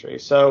gaming industry.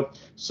 So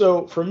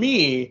for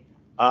me,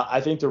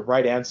 I think the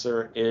right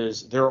answer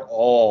is they're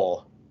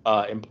all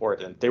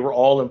important. They were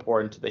all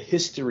important to the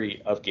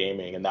history of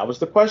gaming, and that was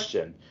the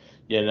question.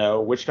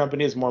 Which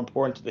company is more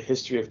important to the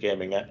history of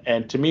gaming?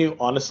 And to me,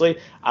 honestly,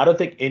 I don't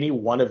think any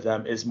one of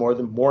them is more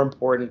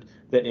important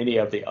than any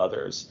of the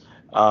others.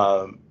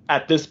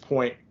 At this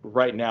point,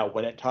 right now,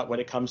 when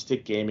it comes to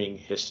gaming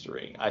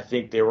history, I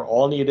think they were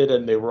all needed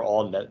and they were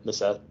all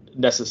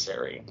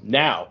necessary.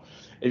 Now,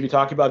 if you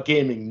talk about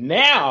gaming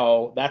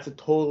now, that's a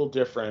totally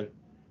different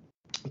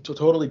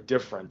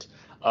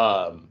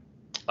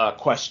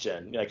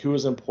question. Like, who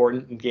is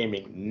important in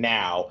gaming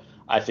now?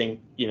 I think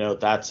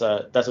that's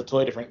a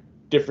totally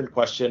different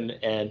question,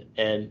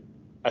 and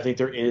I think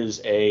there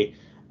is a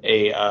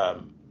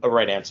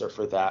right answer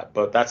for that,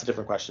 but that's a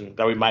different question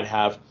that we might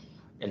have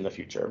in the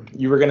future.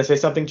 You were going to say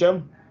something,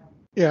 Joe?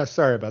 Yeah,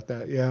 sorry about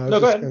that. Yeah, I No, was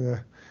go just ahead. going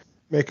to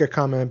make a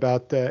comment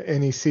about the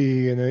NEC.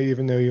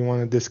 Even though you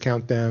want to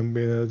discount them,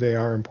 they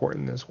are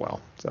important as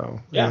well.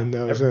 So, Yeah. and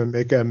I was going to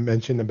make a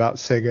mention about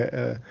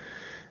Sega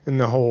in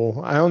the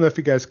whole. I don't know if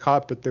you guys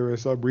caught, but there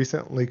was a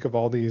recent leak of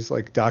all these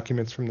like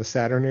documents from the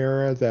Saturn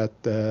era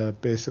that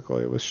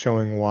basically it was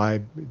showing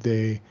why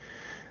they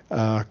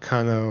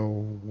kind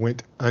of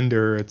went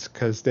under. It's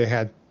because they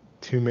had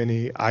too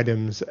many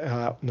items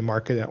out in the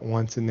market at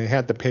once, and they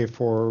had to pay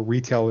for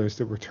retailers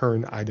to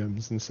return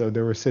items, and so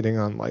they were sitting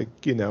on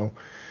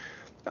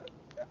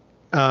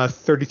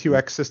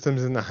 32X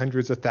systems in the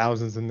hundreds of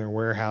thousands in their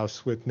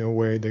warehouse with no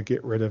way to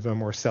get rid of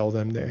them or sell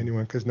them to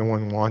anyone because no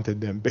one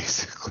wanted them,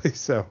 basically.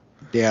 So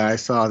Yeah, I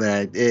saw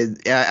that.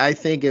 I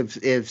think if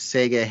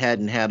Sega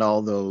hadn't had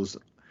all those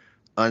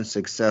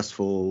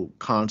unsuccessful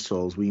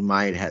consoles, we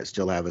might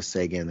still have a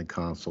Sega in the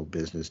console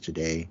business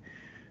today.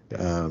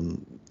 yeah.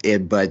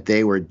 But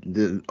they were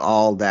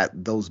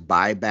those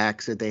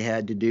buybacks that they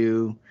had to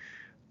do,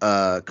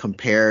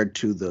 compared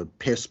to the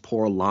piss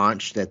poor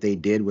launch that they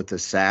did with the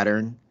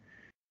Saturn.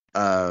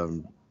 I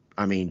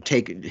mean,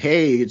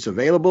 hey, it's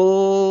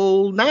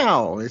available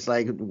now. It's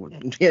like,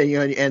 yeah,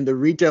 and the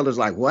retailer's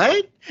like,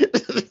 what?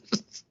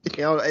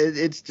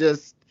 It's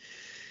just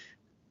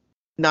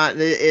not.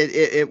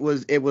 It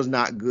was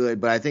not good.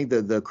 But I think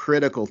the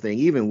critical thing,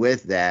 even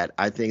with that,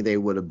 I think they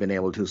would have been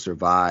able to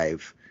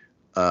survive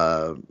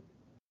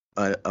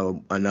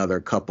another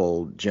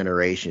couple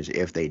generations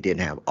if they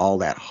didn't have all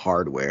that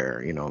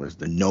hardware. There's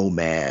the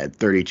Nomad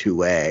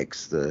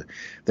 32X.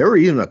 There were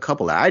even a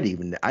couple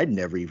that I'd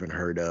never even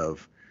heard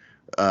of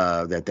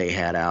that they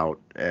had out,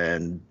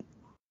 and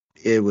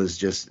there was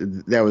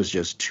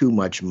just too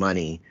much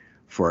money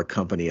for a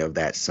company of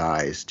that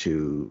size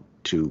to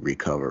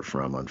recover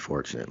from,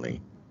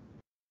 unfortunately.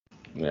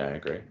 Yeah, I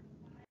agree.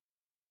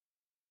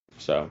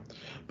 So,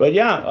 but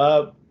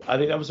yeah, I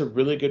think that was a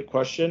really good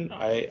question.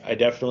 I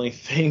definitely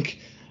think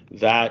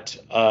that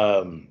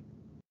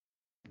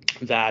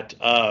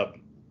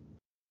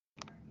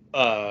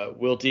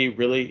Will D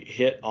really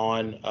hit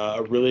on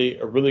a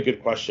really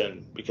good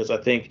question, because I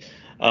think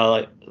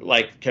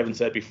like Kevin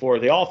said before,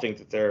 they all think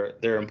that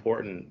they're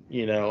important,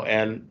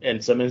 and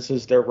in some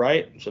instances they're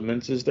right, some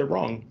instances they're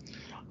wrong.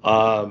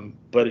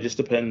 But it just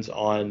depends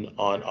on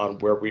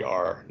where we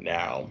are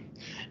now.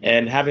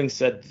 And having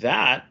said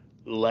that,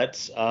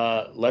 let's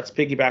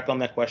piggyback on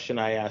that question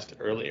I asked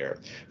earlier.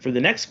 For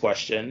the next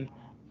question,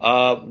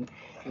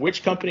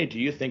 which company do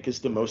you think is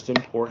the most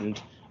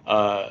important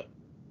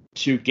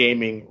to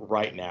gaming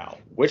right now?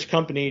 Which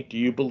company do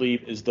you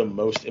believe is the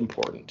most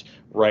important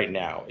right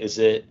now? Is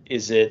it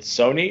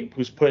Sony,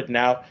 who's putting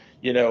out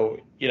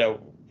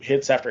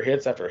hits after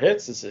hits after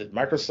hits? Is it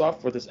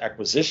Microsoft with its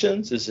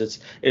acquisitions? Is it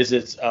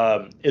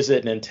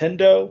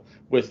Nintendo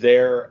with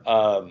their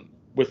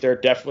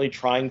definitely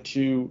trying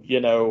to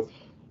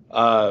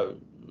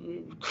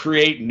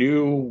create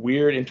new,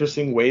 weird,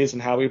 interesting ways in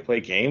how we play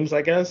games,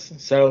 I guess.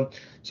 So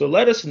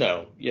let us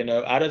know,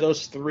 out of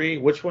those three,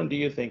 which one do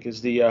you think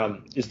is the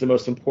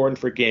most important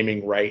for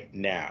gaming right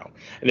now?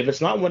 And if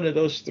it's not one of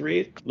those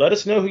three, let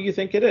us know who you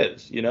think it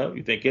is.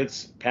 You think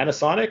it's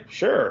Panasonic?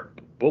 Sure,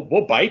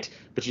 we'll bite,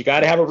 but you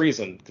got to have a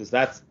reason, because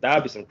that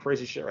would be some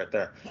crazy shit right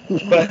there.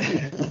 But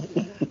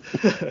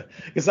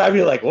because I'd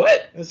be like,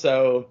 what?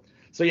 So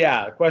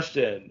yeah,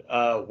 question: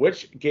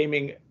 which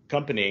gaming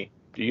company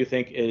do you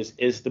think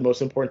is the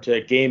most important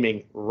to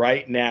gaming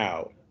right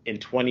now in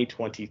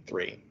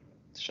 2023?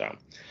 So,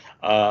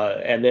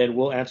 and then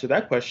we'll answer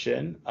that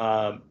question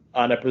on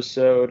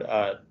episode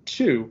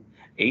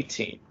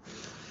 218.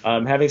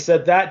 Having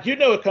said that,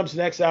 what comes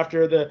next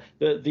after the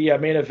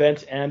main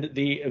event and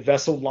the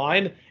vessel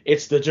line?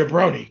 It's the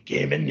Jabroni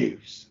Gaming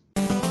News.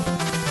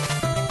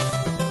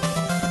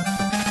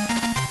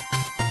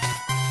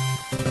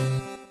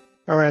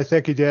 All right,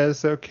 thank you, Des.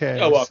 Okay,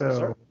 Oh, welcome, so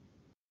sir.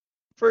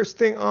 first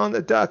thing on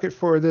the docket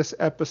for this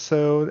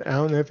episode, I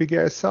don't know if you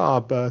guys saw,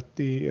 but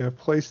the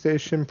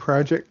PlayStation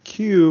Project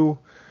Q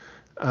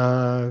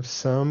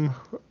some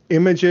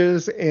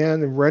images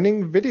and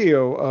running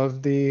video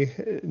of the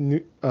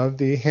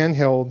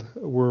handheld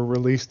were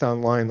released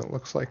online. It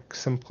looks like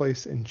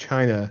someplace in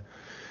China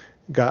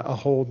got a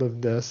hold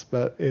of this,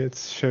 but it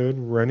showed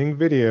running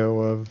video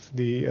of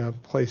the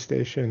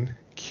PlayStation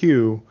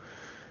Q,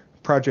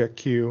 Project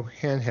Q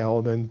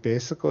handheld, and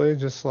basically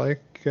just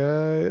like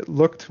it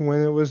looked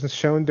when it was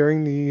shown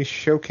during the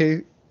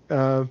showcase,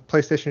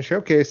 PlayStation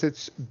Showcase.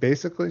 It's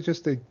basically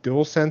just a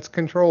DualSense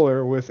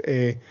controller with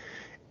a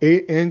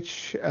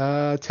 8-inch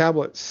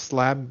tablet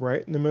slabbed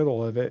right in the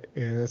middle of it,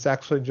 and it's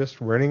actually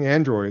just running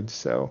Android.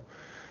 So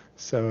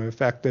in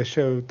fact, they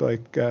showed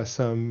like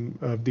some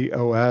of the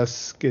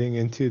OS getting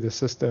into the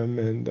system,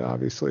 and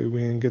obviously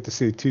we didn't get to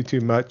see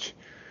too much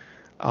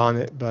on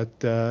it,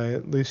 but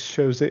at least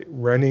shows it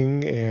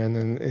running,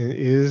 and it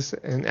is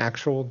an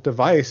actual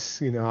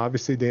device.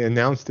 Obviously they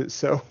announced it,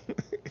 so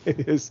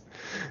it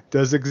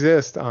does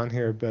exist on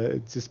here, but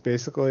it's just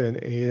basically an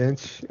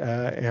 8-inch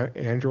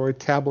Android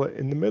tablet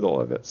in the middle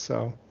of it.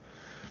 So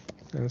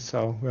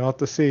we'll have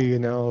to see. A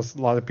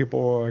lot of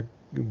people are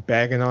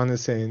bagging on it,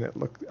 saying it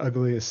looked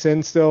ugly as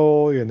sin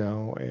still,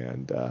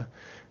 and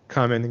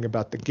commenting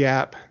about the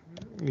gap,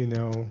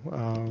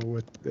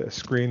 with the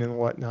screen and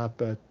whatnot,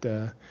 but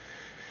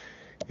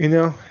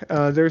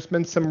there's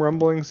been some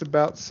rumblings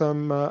about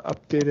some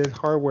updated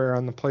hardware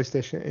on the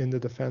PlayStation end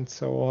of the fence,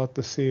 so we'll have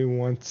to see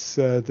once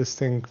this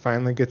thing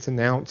finally gets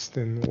announced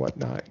and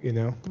whatnot.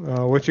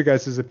 What's your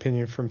guys'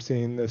 opinion from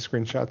seeing the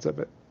screenshots of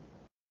it?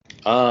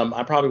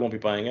 I probably won't be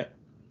buying it.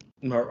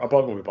 No, I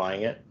probably won't be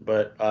buying it.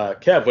 But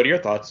Kev, what are your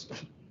thoughts?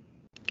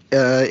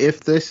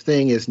 If this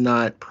thing is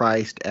not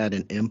priced at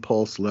an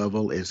impulse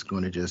level, it's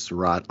going to just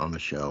rot on the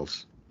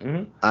shelves.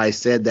 Mm-hmm. I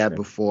said that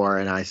before,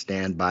 and I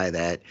stand by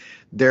that.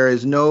 There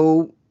is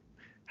no.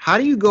 How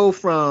do you go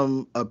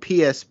from a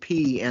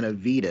PSP and a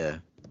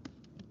Vita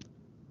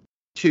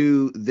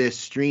to this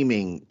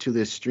streaming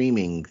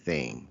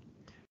thing?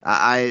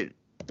 I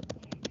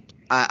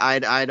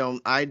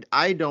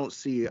don't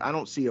see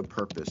a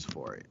purpose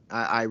for it.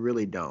 I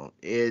really don't.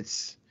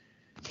 It's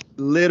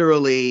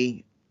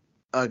literally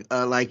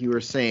like you were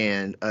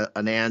saying,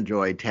 an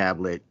Android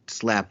tablet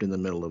slapped in the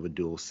middle of a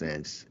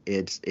DualSense.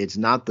 It's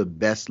not the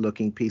best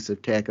looking piece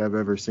of tech I've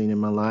ever seen in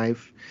my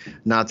life.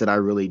 Not that I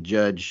really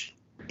judge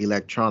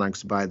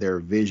electronics by their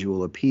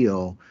visual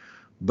appeal,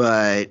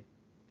 but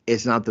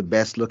it's not the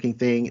best looking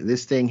thing.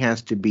 This thing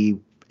has to be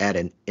at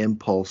an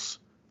impulse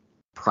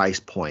price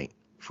point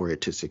for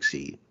it to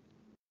succeed.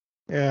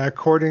 Yeah,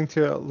 according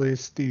to at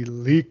least the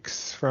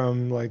leaks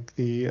from like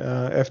the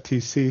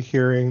FTC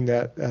hearing,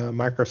 that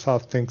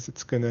Microsoft thinks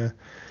it's going to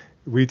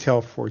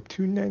retail for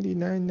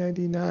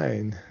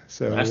 $299.99.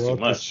 So that's too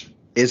much.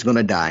 It's going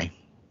to die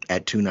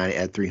at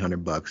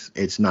 $300.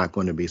 It's not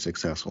going to be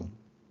successful.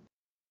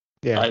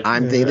 Yeah,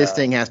 I'm thinking this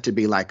thing has to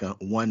be like a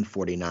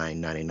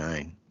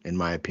 $149.99 in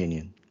my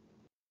opinion.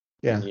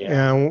 Yeah.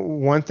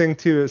 And one thing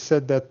too, it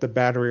said that the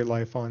battery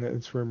life on it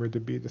is rumored to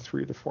be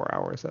 3 to 4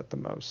 hours at the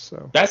most.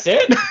 So that's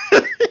it.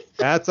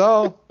 That's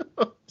all.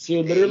 So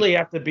you literally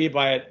have to be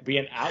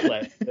an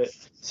outlet.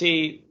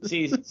 See,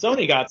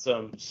 Sony got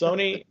some.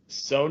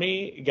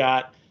 Sony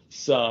got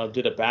some.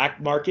 Did a back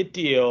market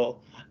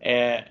deal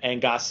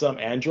and got some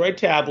Android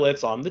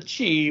tablets on the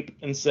cheap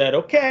and said,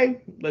 okay,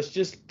 let's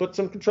just put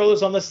some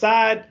controllers on the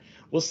side.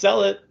 We'll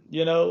sell it,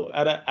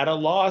 at a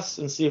loss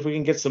and see if we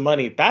can get some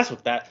money. That's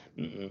what that.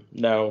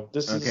 No,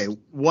 this is okay.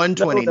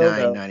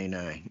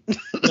 $129.99.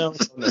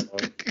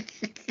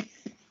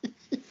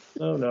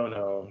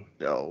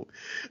 No,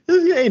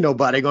 ain't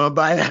nobody gonna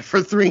buy that for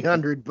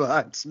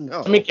 $300.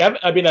 No.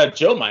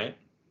 Joe might.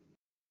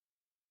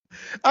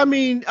 I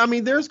mean,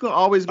 there's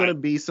always going to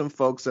be some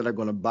folks that are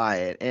going to buy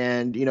it,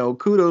 and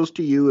kudos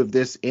to you if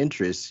this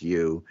interests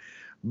you,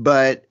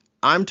 but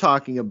I'm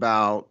talking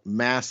about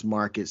mass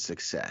market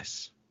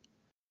success.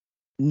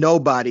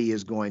 Nobody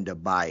is going to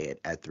buy it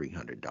at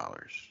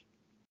 $300.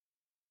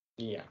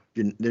 Yeah,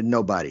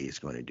 nobody is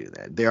going to do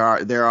that.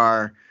 There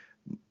are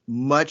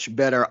much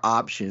better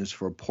options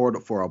for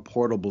a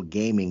portable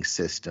gaming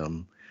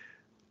system.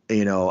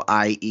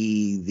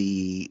 I.e.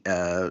 the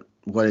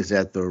what is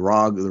that? The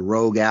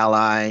Rogue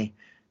Ally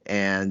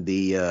and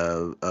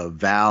the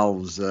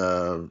Valve's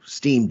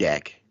Steam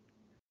Deck.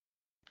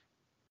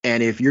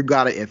 And if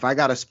I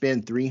gotta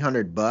spend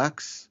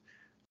 $300,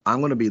 I'm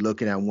going to be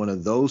looking at one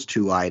of those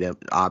two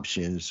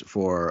options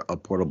for a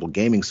portable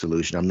gaming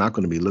solution. I'm not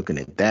going to be looking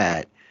at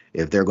that.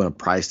 If they're going to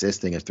price this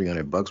thing at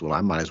 $300, well,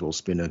 I might as well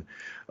spend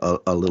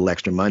a little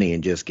extra money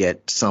and just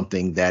get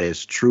something that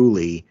is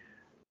truly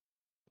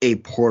a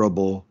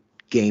portable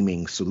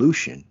gaming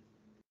solution.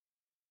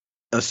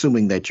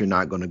 Assuming that you're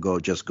not going to go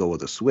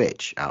with a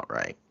Switch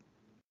outright,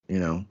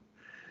 It's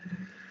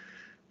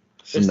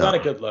not a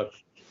good look.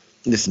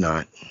 It's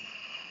not.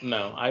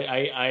 No,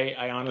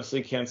 I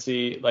honestly can't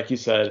see. Like you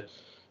said,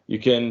 you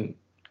can.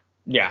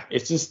 Yeah,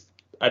 it's just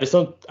I just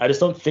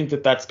don't think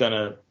that that's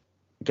gonna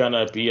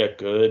be a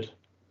good.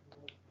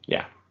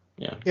 Yeah.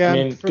 I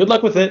mean, good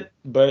luck with it,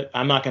 but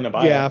I'm not gonna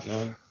buy it.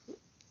 No.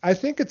 I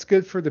think it's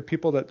good for the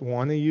people that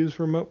want to use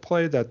remote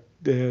play, that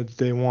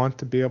they want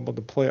to be able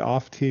to play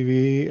off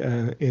TV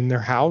in their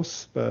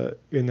house, but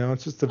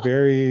it's just a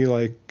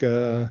very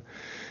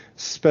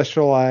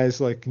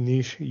specialized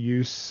niche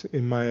use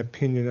in my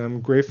opinion.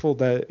 I'm grateful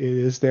that it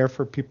is there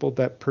for people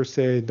that per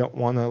se don't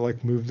want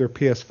to move their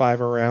PS5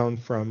 around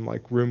from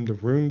room to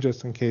room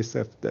just in case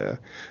if the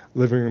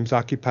living room's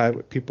occupied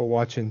with people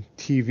watching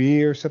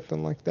TV or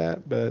something like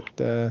that.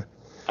 But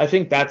I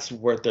think that's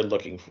what they're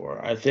looking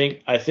for. I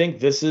think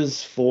this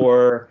is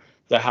for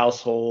the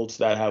households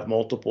that have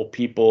multiple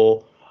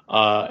people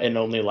and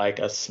only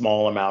a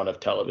small amount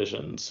of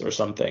televisions or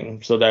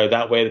something, so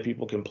that way the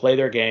people can play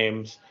their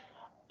games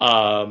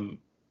um,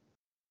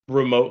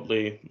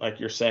 remotely,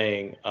 like you're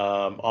saying,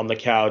 on the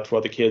couch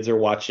while the kids are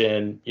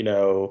watching,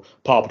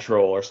 Paw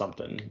Patrol or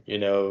something.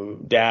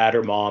 Dad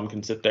or mom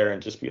can sit there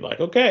and just be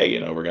like,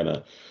 okay, we're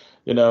gonna,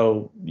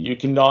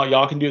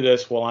 y'all can do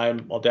this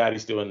while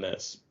Daddy's doing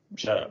this.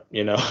 Shut up,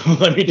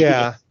 let me do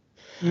yeah.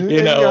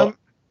 this.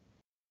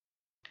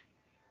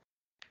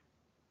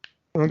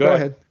 Go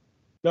ahead.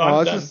 No,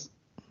 I'm done.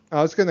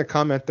 I was going to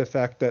comment the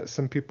fact that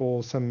some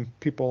people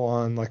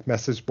on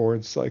message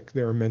boards,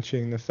 they were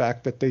mentioning the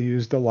fact that they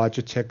use the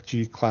Logitech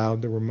G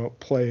Cloud to remote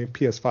play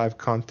PS5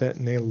 content,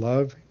 and they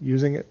love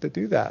using it to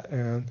do that.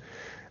 And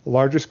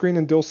larger screen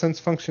and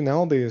DualSense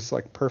functionality is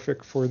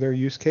perfect for their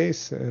use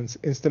case, and it's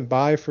instant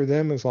buy for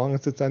them as long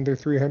as it's under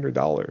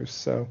 $300.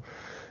 So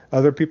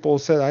other people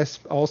said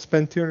I'll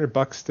spend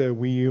 $200 to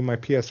Wii U my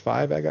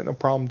PS5. I got no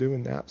problem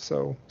doing that.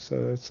 So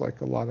it's a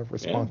lot of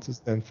responses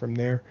then from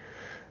there.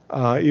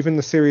 Even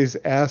the Series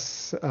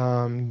S,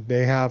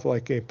 they have a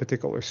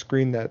particular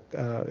screen that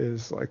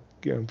is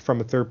from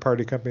a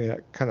third-party company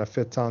that kind of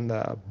fits on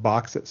the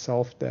box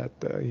itself that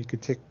you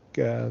could take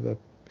the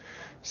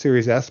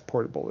Series S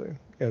portable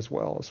as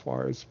well as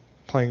far as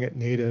playing it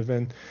native.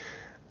 And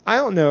I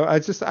don't know.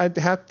 I'd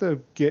have to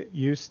get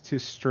used to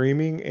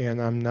streaming,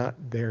 and I'm not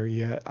there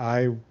yet.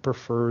 I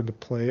prefer to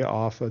play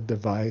off a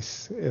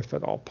device if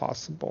at all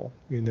possible.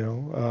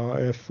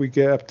 If we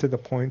get up to the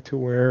point to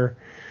where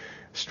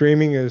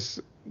streaming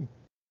is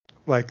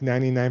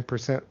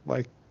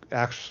 99%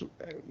 actual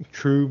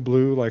true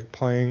blue,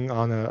 playing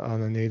on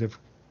a native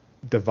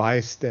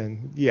device,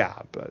 then yeah.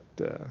 But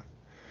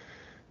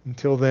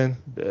until then,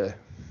 bleh.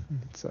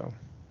 So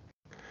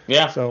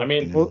yeah. So I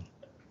mean, we'll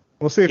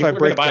see if I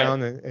break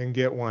down and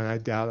get one. I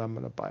doubt I'm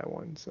going to buy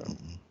one. So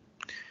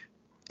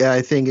yeah,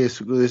 I think it's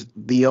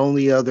the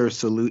only other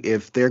solution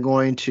if they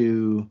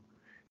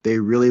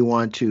really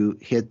want to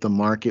hit the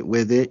market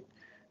with it.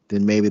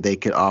 Then maybe they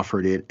could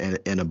offer it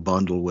in a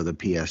bundle with a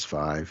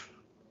PS5.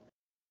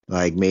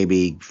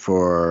 Maybe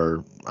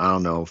for, I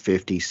don't know,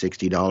 $50,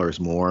 $60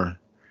 more,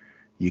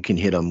 you can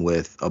hit them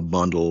with a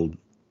bundled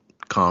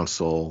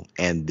console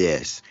and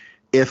this.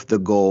 If the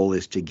goal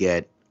is to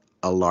get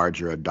a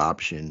larger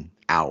adoption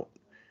out,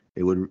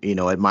 it would,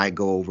 it might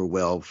go over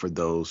well for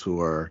those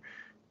who are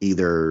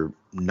either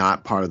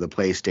not part of the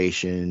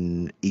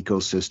PlayStation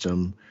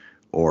ecosystem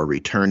or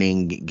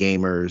returning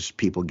gamers,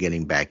 people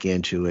getting back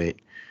into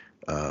it.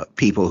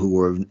 People who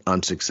were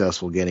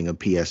unsuccessful getting a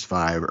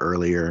PS5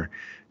 earlier,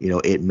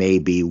 it may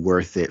be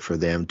worth it for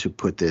them to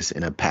put this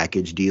in a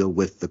package deal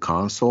with the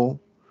console.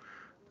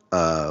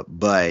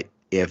 But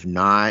if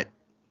not,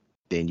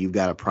 then you've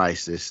got to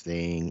price this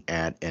thing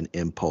at an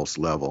impulse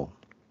level,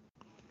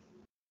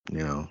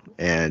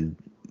 and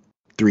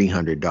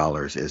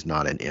 $300 is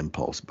not an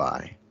impulse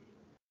buy.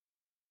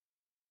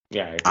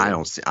 Yeah, I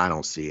don't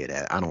see it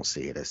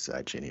as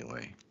such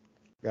anyway.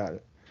 Got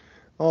it.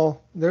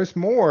 Well, there's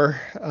more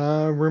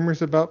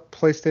rumors about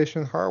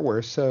PlayStation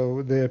hardware.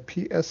 So the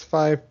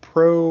PS5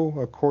 Pro,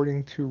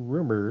 according to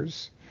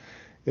rumors,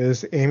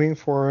 is aiming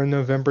for a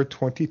November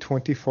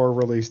 2024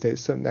 release date,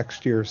 so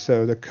next year.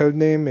 So the code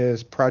name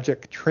is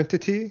Project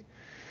Trinity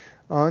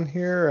on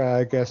here.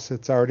 I guess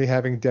it's already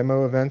having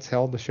demo events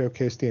held to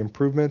showcase the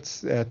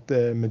improvements. At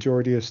the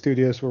majority of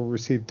studios will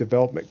receive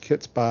development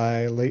kits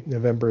by late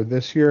November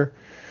this year.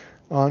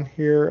 On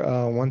here,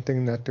 one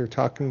thing that they're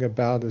talking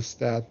about is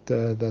that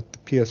the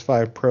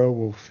PS5 Pro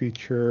will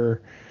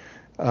feature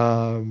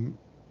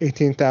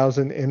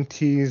 18,000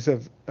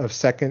 MTs of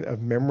second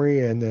of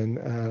memory, and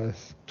then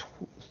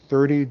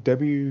 30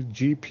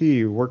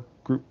 WGP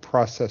workgroup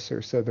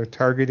processor. So they're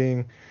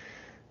targeting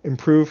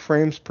improved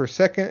frames per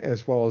second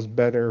as well as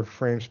better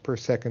frames per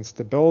second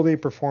stability,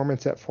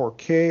 performance at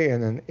 4K,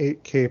 and an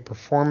 8K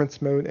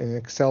performance mode, and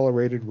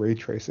accelerated ray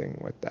tracing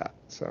with that.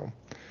 So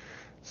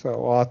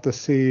we'll have to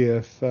see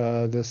if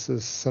this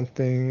is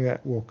something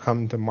that will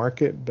come to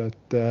market. But,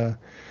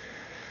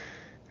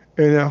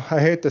 I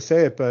hate to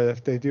say it, but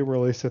if they do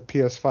release a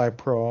PS5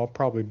 Pro, I'll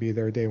probably be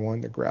there day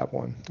one to grab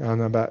one. I don't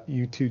know about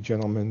you two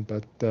gentlemen,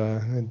 but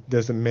it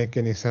doesn't make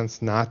any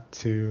sense not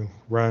to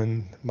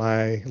run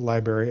my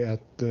library at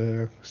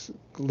the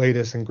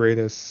latest and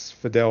greatest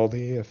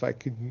fidelity if I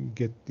could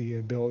get the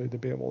ability to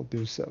be able to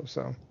do so.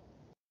 So.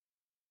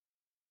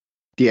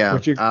 Yeah,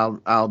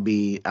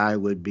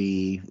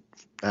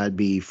 I'd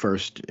be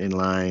first in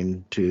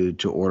line to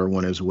order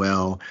one as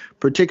well,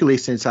 particularly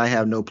since I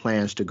have no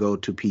plans to go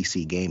to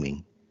PC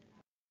gaming.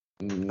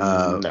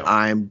 No.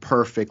 I'm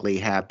perfectly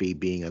happy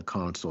being a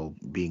console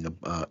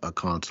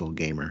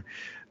gamer.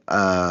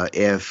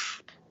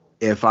 If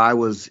I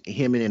was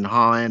hemming and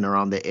hawing or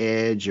on the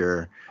edge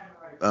or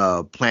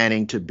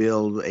planning to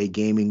build a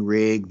gaming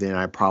rig, then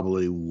I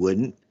probably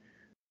wouldn't.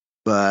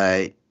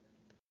 But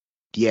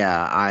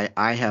yeah,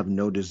 I have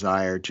no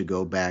desire to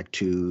go back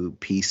to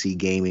PC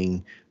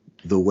gaming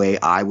the way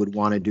I would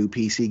want to do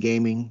PC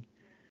gaming.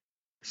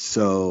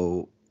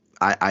 So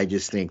I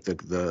just think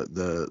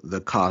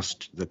the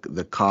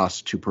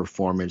cost to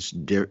performance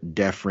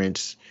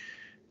deference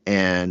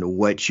and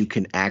what you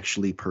can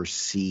actually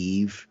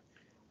perceive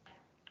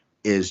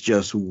is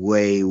just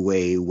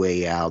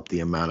way out the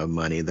amount of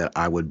money that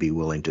I would be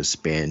willing to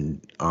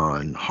spend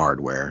on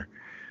hardware.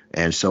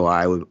 And so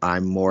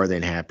I'm more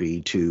than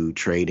happy to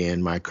trade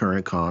in my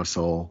current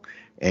console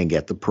and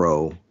get the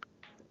Pro,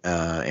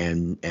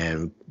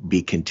 and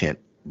be content,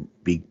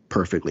 be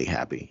perfectly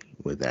happy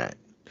with that.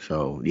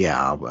 So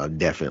yeah, I'll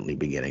definitely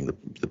be getting the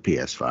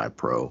PS5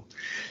 Pro,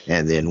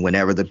 and then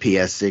whenever the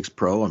PS6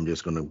 Pro, I'm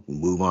just going to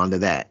move on to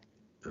that,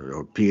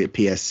 or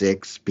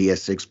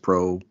PS6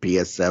 Pro,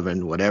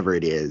 PS7, whatever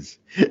it is.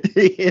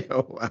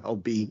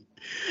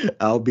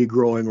 I'll be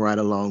growing right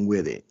along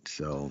with it.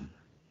 So.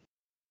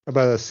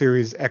 About a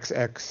Series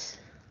XX?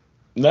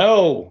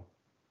 No.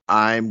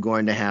 I'm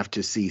going to have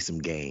to see some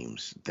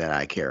games that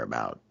I care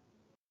about.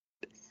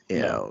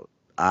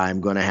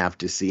 I'm going to have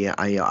to see.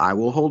 I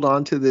will hold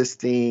on to this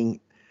thing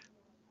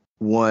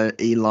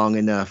long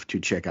enough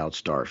to check out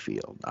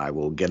Starfield. I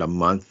will get a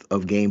month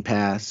of Game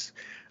Pass.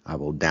 I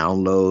will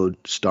download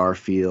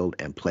Starfield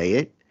and play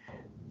it.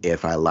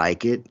 If I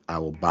like it, I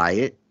will buy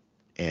it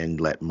and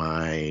let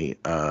my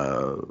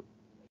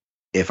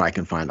if I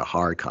can find a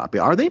hard copy.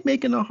 Are they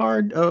making a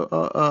hard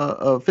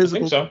physical? I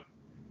think so.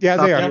 Yeah,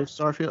 they are.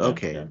 Starfield? Yeah,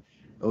 Okay. yeah.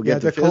 We'll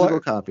get the physical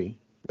copy.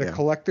 The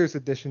collector's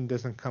edition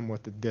doesn't come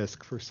with the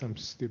disc for some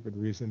stupid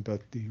reason,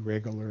 but the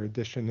regular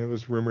edition, it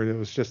was rumored it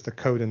was just a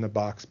code in the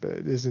box, but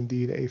it is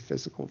indeed a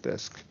physical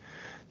disc.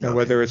 Now,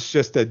 whether it's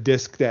just a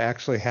disc that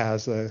actually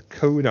has a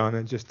code on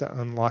it just to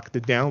unlock the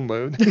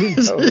download, who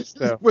knows? So.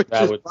 That would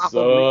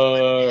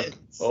suck.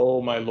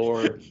 Oh, my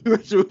Lord.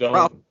 Which would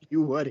probably be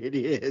what it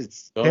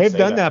is. They've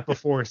done that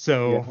before,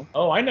 so. Yeah.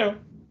 Oh, I know.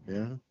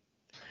 Yeah.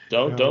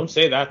 Don't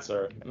say that,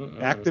 sir.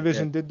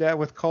 Activision did that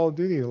with Call of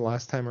Duty the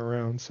last time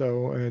around.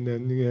 So, and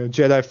then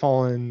Jedi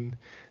Fallen,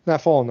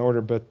 not Fallen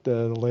Order, but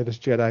the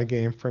latest Jedi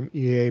game from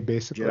EA,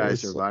 basically. Jedi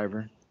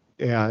Survivor.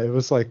 Yeah, it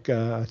was like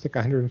I think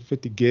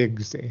 150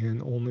 gigs,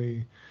 and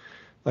only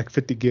like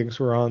 50 gigs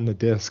were on the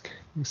disc.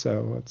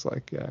 So it's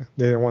like they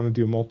didn't want to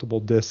do multiple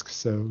discs,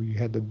 so you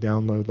had to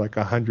download like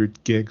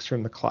 100 gigs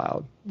from the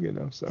cloud.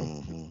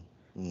 So.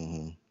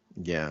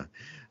 Yeah.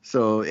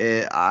 So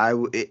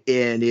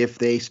and if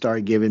they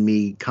start giving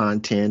me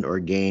content or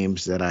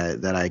games that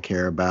I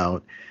care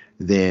about,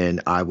 then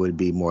I would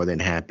be more than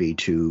happy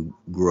to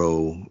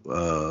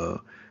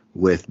grow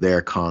with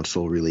their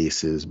console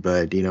releases.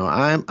 But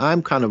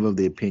I'm kind of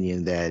the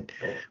opinion that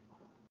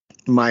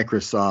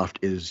Microsoft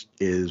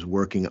is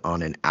working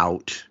on an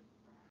out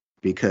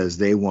because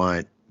they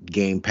want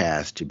Game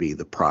Pass to be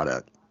the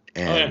product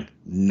and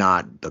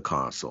not the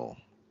console.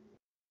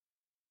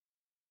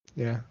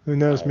 Yeah, who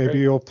knows? Maybe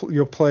you'll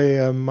play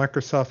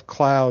Microsoft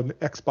Cloud,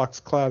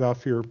 Xbox Cloud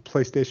off your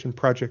PlayStation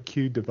Project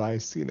Q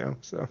device.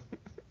 So.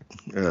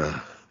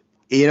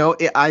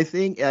 I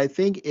think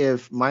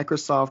if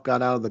Microsoft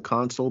got out of the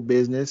console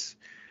business,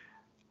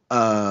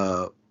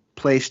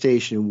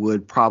 PlayStation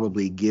would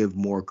probably give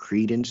more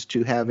credence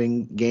to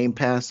having Game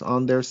Pass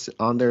on their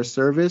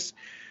service.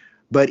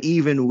 But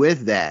even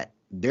with that,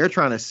 they're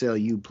trying to sell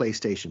you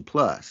PlayStation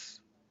Plus.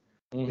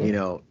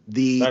 Mm-hmm.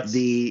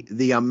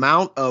 The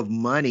amount of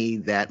money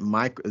that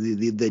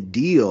the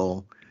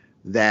deal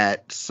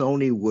that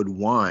Sony would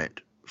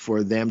want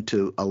for them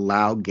to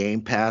allow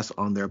Game Pass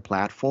on their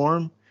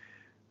platform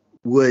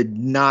would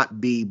not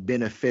be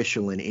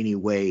beneficial in any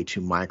way to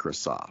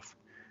Microsoft,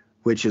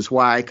 which is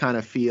why I kind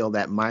of feel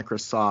that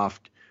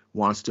Microsoft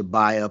wants to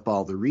buy up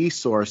all the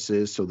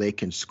resources so they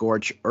can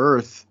scorch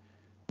earth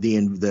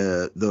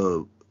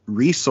the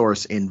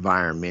resource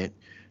environment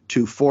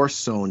to force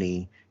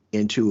Sony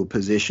into a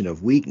position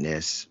of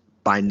weakness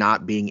by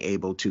not being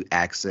able to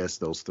access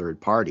those third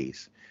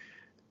parties.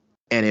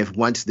 And if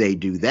once they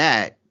do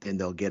that, then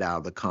they'll get out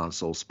of the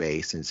console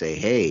space and say,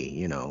 hey,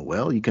 you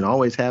can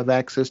always have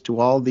access to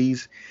all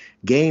these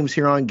games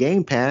here on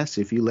Game Pass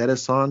if you let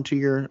us onto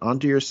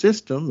your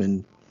system,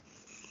 and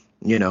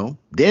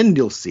then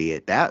you'll see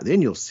it.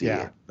 Then you'll see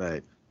it.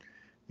 But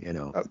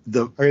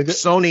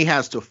Sony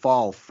has to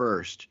fall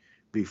first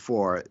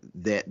before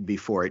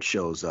it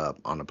shows up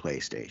on a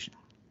PlayStation.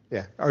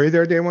 Yeah. Are you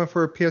there day one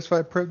for a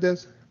PS5 Pro, Des?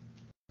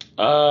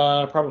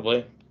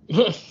 Probably.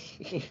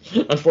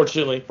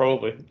 Unfortunately,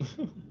 probably.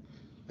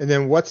 And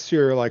then what's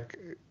your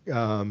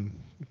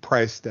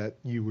price that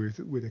you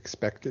would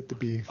expect it to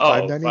be?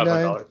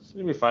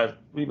 $599?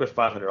 Maybe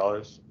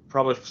 $500.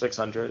 Probably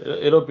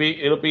 $600. It'll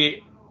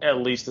be at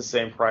least the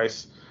same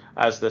price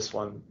as this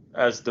one.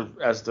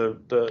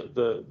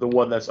 the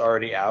one that's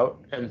already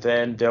out, and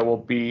then there will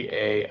be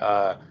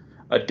a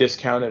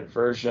discounted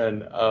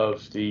version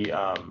of the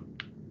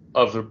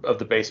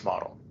base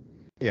model.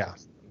 Yeah.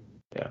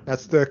 Yeah.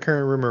 That's the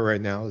current rumor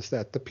right now, is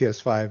that the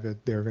PS5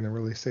 they're going to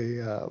release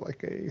a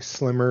like a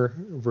slimmer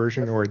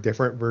version or a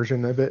different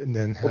version of it, and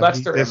then have that's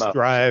the their disc MO.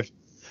 drive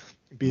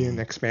be an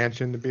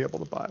expansion to be able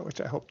to buy, which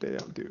I hope they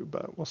don't do,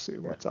 but we'll see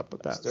what's up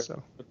with that.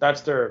 So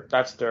That's their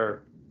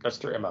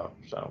MO.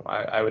 So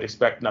I would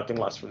expect nothing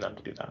less from them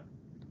to do that.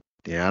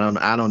 Yeah,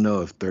 I don't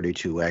know if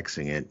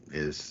 32xing it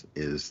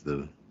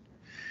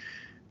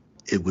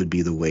it would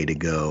be the way to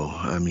go.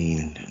 I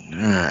mean,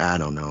 I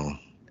don't know.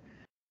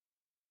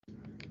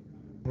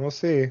 we'll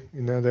see.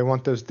 You know, they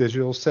want those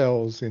digital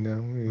sales.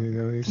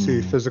 You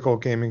see physical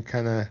gaming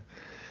kind of.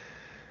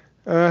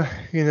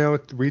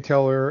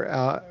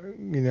 Retailer,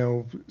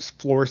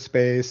 floor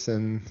space,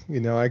 and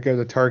I go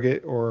to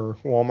Target or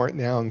Walmart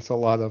now, and it's a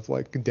lot of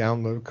like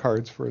download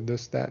cards for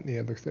this, that, and the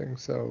other thing.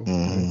 So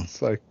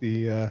it's like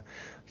the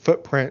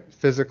footprint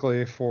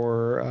physically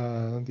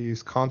for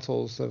these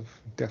consoles have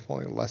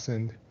definitely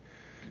lessened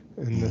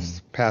in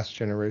this past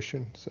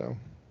generation. So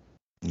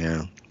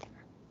yeah.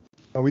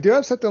 we do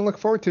have something to look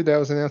forward to that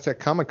was announced at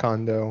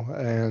Comic-Con, though.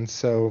 And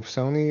so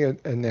Sony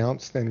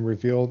announced and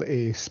revealed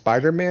a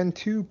Spider-Man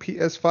 2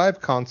 PS5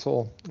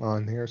 console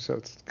on here. So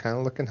it's kind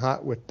of looking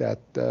hot with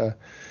that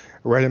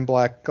red and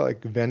black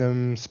like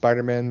Venom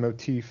Spider-Man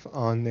motif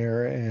on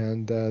there.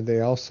 And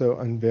they also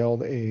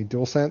unveiled a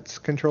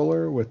DualSense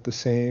controller with the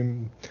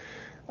same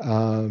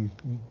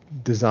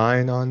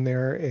design on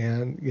there,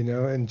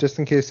 and just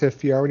in case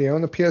if you already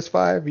own a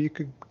PS5, you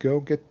could go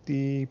get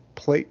the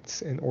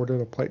plates and order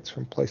the plates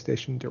from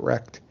PlayStation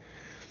Direct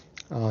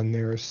on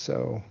there.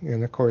 So,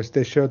 and of course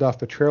they showed off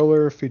the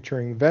trailer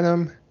featuring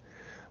Venom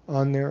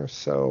on there.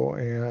 So,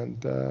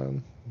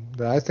 and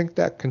I think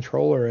that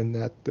controller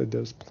and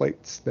those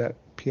plates, that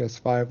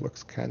PS5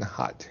 looks kind of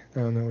hot. I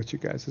don't know what you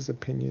guys'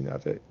 opinion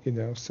of it,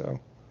 so.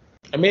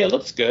 I mean, it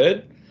looks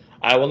good.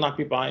 I will not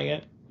be buying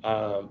it.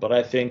 But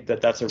I think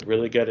that's a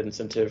really good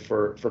incentive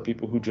for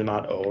people who do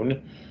not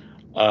own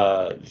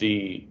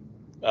the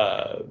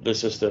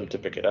system to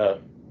pick it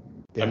up.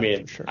 Yeah, I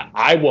mean, sure.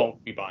 I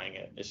won't be buying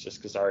it. It's just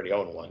because I already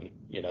own one.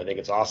 I think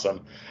it's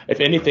awesome. If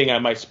anything, I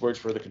might splurge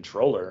for the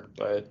controller,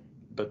 but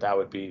that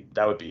would be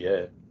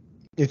it.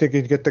 You think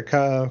you'd get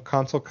the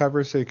console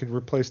cover so you could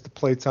replace the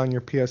plates on your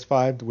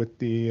PS5 with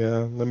the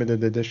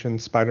limited edition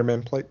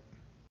Spider-Man plate?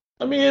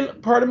 I mean,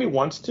 part of me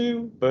wants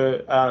to,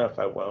 but I don't know if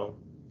I will.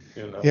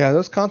 Yeah,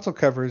 those console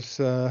covers,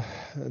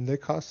 they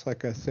cost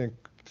like, I think,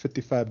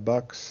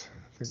 $55.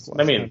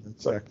 I mean,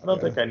 I don't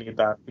think I need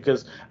that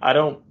because I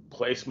don't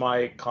place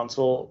my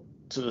console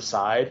to the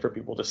side for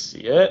people to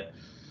see it.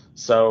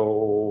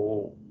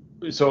 So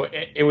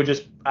it would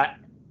just, I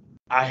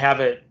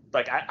have it,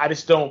 like, I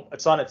just don't,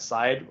 it's on its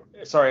side.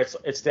 Sorry,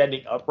 it's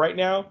standing up right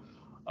now,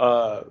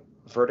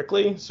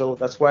 vertically. So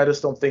that's why I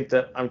just don't think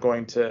that I'm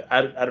going to,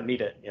 I don't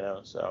need it,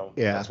 so.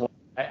 Yeah. That's why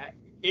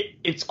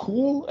it's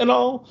cool and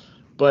all,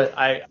 but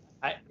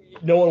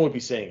no one would be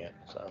seeing it.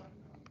 So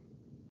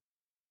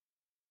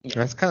yeah.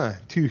 That's kind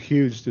of too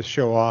huge to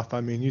show off.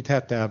 I mean, you'd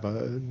have to have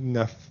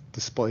enough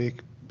display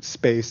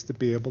space to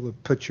be able to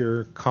put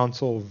your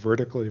console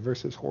vertically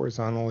versus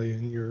horizontally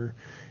in your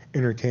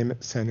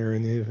entertainment center.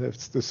 And if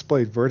it's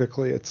displayed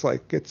vertically,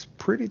 it's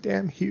pretty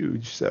damn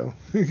huge. So,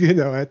 I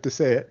have to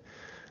say it.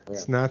 Yeah.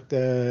 It's not,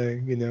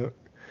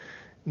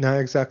 not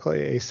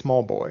exactly a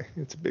small boy.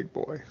 It's a big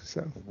boy.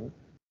 So.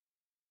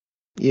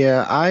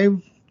 Yeah,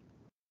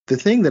 the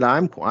thing that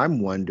I'm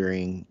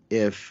wondering,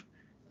 if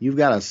you've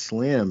got a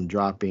Slim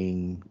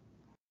dropping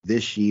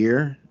this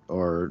year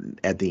or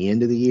at the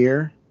end of the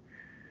year,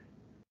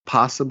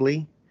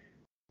 possibly,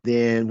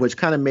 then which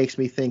kind of makes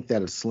me think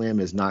that a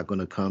Slim is not going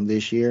to come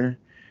this year,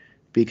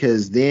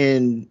 because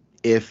then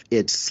if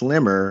it's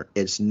slimmer,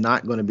 it's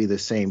not going to be the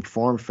same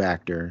form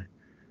factor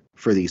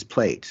for these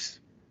plates.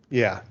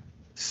 Yeah.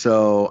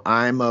 So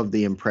I'm of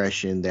the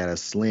impression that a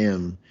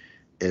Slim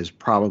is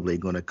probably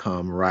going to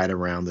come right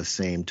around the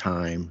same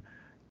time,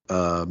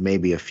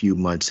 maybe a few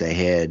months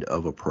ahead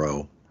of a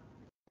Pro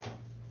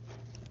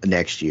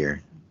next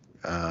year.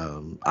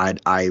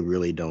 I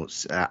really don't.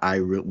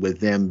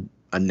 With them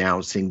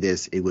announcing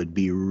this, it would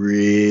be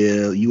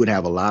real. You would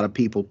have a lot of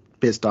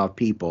pissed off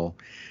people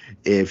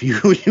if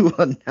you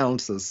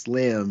announce a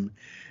Slim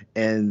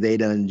and they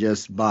done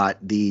just bought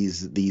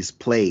these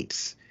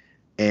plates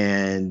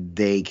and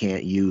they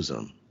can't use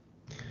them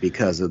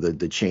because of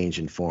the change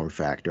in form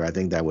factor. I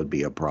think that would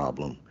be a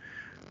problem.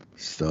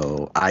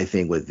 So I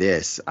think with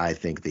this, I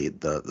think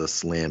the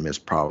Slim is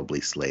probably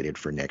slated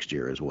for next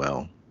year as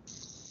well.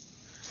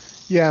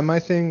 Yeah, my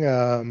thing,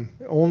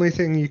 only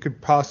thing you could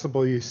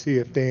possibly see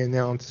if they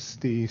announce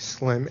the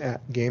Slim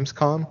at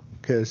Gamescom,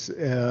 because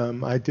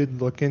I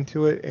did look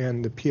into it,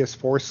 and the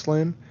PS4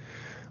 Slim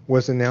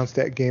was announced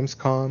at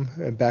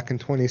Gamescom back in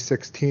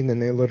 2016,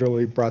 and they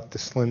literally brought the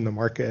Slim to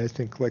market, I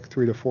think, like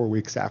 3 to 4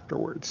 weeks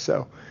afterwards.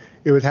 So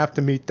it would have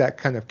to meet that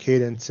kind of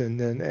cadence, and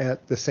then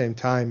at the same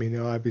time,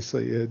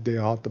 obviously they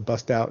all have to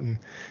bust out and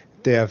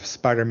they have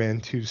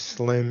Spider-Man 2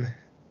 Slim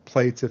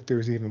plates, if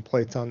there's even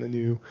plates on the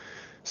new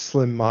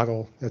Slim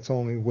model. That's the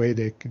only way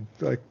they could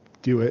like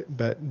do it.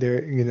 But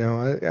there,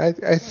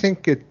 I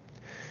think it'd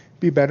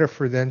be better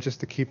for them just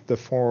to keep the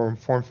form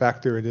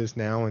factor it is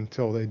now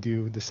until they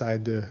do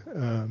decide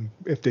to,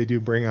 if they do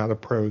bring out a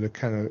Pro, to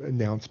kind of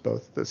announce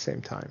both at the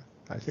same time.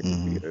 I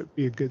think it'd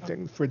be a good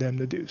thing for them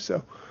to do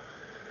so.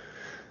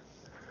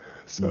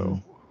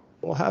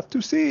 We'll have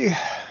to see.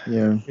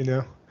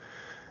 Yeah.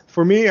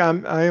 For me,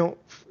 I'm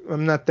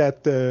not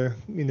that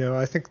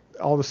I think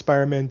all the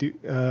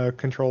Spider-Man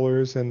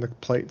controllers and the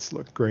plates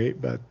look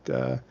great, but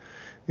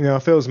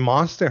if it was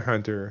Monster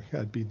Hunter,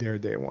 I'd be there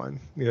day one.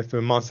 If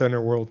the Monster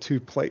Hunter World 2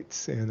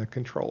 plates and a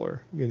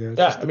controller,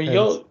 Yeah, I mean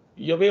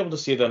you'll be able to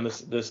see them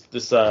this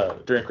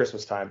during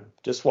Christmas time.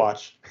 Just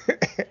watch.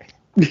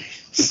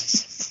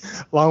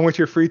 Along with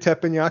your free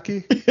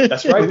teppanyaki.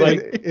 That's right,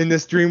 buddy. In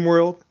this dream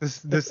world,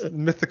 this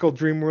mythical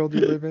dream world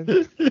you live in.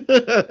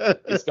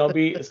 It's gonna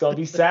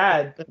be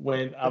sad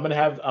when I'm gonna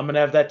have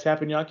that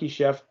teppanyaki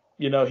chef,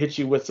 hit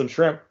you with some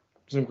shrimp,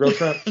 some grilled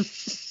shrimp.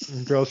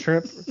 Grilled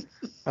shrimp.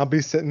 I'll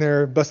be sitting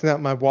there busting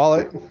out my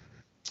wallet.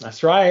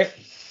 That's right.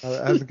 I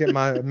have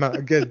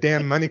to get a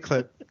damn money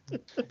clip.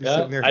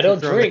 Yeah, I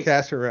don't drink.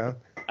 Cash around.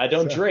 I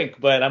don't drink,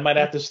 but I might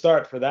have to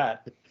start for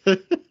that.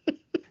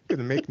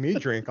 Gonna make me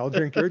drink. I'll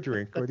drink your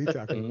drink. What are you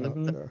talking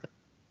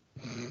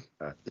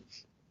about?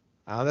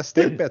 The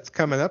steak bet's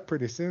coming up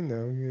pretty soon,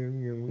 though.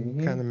 You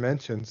kind of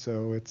mentioned,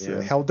 so it's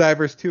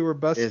Helldivers 2 or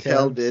bust. It's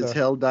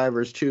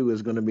Helldivers 2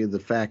 is going to be the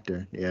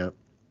factor. Yeah.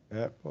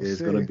 Yep.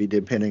 It's going to be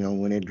depending on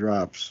when it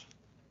drops.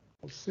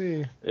 We'll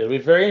see. It'll be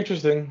very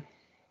interesting.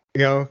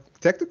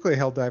 Technically,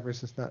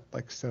 Helldivers is not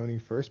like Sony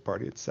first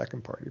party; it's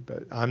second party.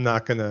 But I'm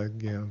not gonna,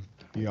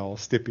 be all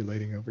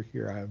stipulating over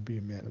here. I'll be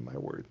a man of my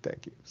word.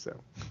 Thank you. So.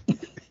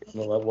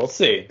 Well, we'll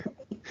see.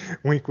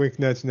 Wink, wink,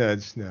 nudge,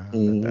 nudge. No.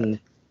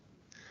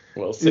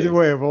 We'll see. Either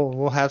way,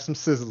 we'll have some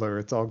Sizzler.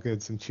 It's all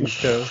good. Some cheese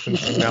toast and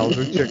some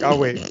Malibu chicken. I'll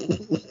wait.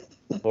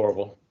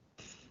 Horrible.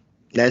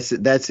 That's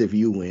if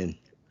you win.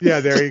 Yeah,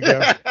 there you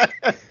go.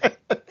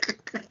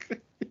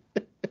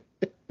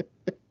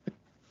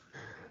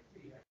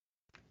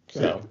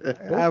 So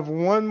I have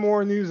one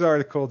more news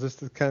article just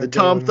to kind of the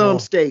Tom Thumb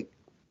steak.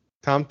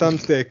 Tom Thumb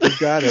steak, you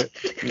got it.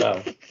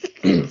 No,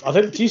 I'll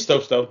take the cheese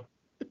toast though.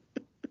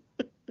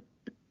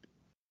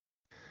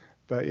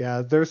 But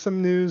yeah, there's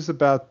some news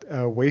about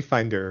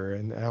Wayfinder,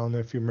 and I don't know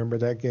if you remember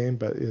that game,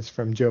 but it's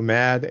from Joe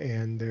Mad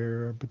and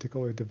their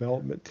particular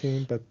development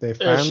team. But they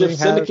finally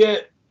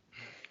Syndicate.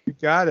 You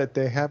got it.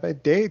 They have a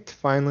date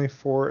finally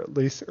for at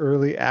least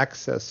early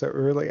access. So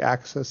early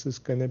access is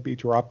going to be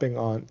dropping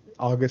on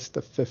August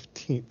the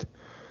 15th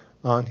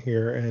on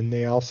here, and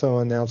they also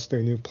announced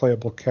their new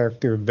playable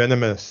character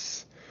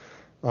Venomous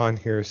on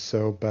here.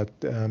 So, but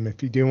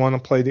if you do want to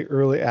play the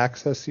early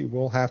access, you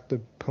will have to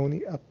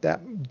pony up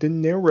that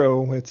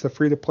dinero. It's a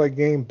free-to-play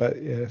game, but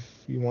if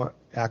you want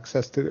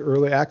access to the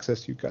early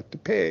access, you got to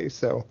pay.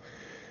 So,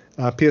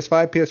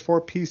 PS5,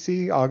 PS4,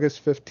 PC,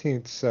 August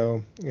 15th.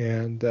 So,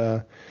 and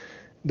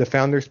the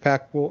Founders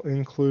Pack will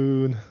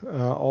include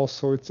all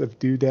sorts of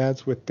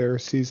doodads with their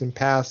season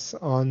pass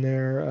on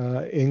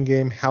their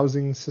in-game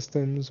housing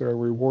systems or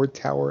reward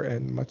tower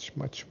and much,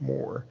 much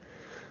more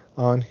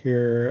on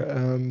here.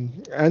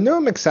 I know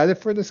I'm excited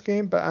for this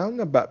game, but I don't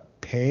know about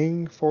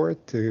paying for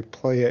it to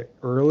play it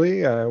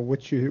early.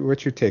 What's your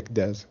take,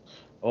 Des?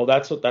 Well,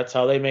 that's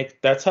how they make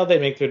their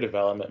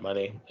development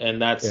money,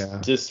 and that's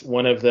just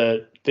one of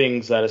the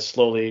things that has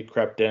slowly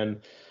crept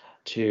in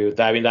to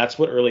that. I mean, that's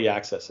what early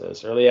access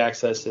is. Early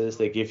access is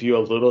they give you a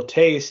little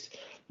taste.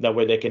 That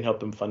way they can help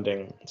them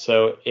funding.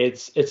 So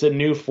it's a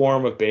new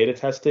form of beta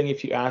testing,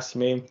 if you ask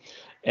me,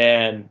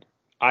 and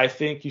I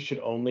think you should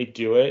only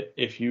do it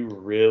if you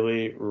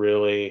really,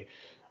 really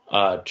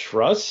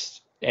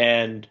trust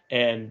and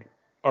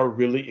are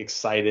really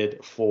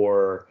excited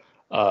for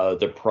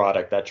the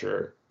product that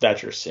you're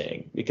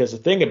seeing. Because the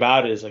thing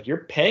about it is, like, you're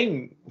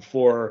paying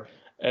for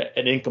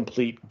an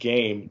incomplete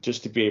game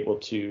just to be able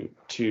to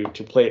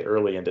play it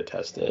early and to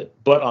test it.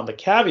 But on the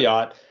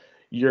caveat,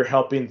 you're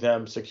helping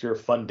them secure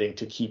funding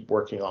to keep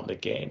working on the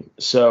game.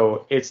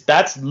 So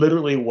that's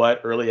literally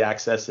what early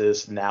access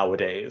is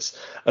nowadays,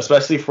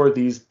 especially for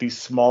these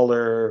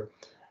smaller,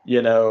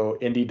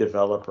 indie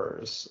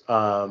developers.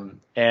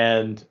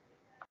 And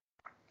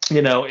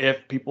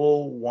if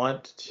people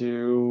want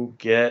to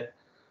get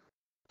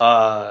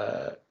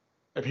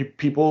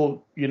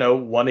people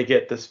want to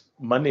get this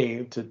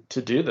money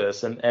to do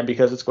this, and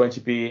because it's going to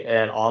be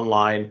an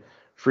online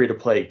free to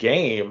play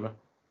game,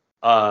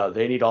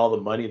 they need all the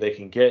money they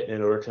can get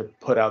in order to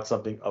put out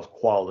something of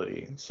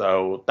quality.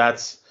 So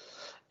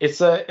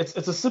it's an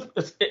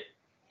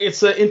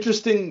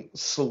interesting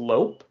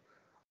slope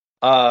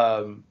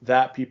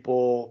that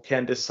people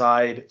can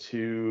decide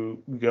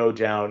to go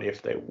down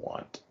if they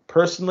want.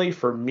 Personally,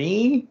 for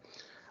me,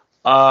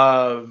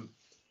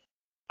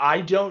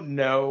 I don't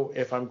know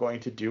if I'm going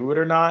to do it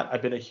or not.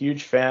 I've been a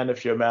huge fan of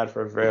Joe Mad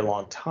for a very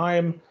long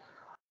time,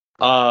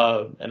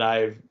 and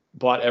I've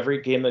bought every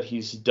game that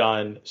he's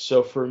done.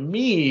 So for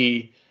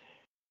me,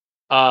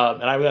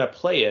 and I'm gonna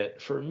play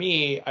it. For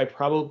me,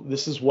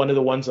 this is one of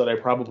the ones that I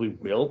probably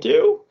will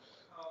do.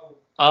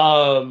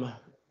 Um,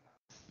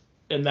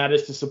 and that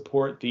is to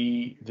support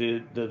the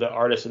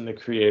artist and the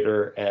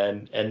creator,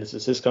 and this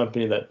is his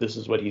company, that this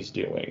is what he's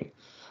doing.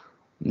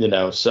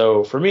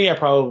 So for me, I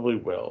probably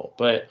will,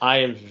 but I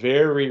am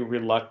very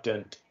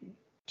reluctant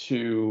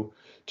to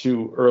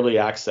early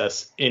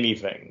access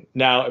anything.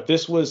 Now, if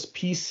this was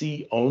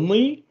PC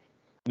only,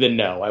 then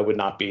no, I would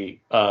not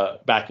be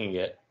backing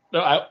it. No,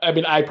 I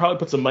mean, I'd probably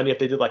put some money if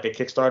they did like a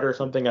Kickstarter or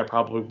something. I'd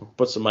probably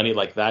put some money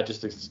like that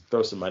just to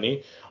throw some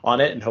money on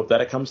it and hope that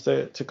it comes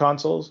to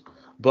consoles.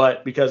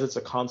 But because it's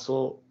a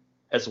console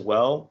as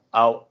well,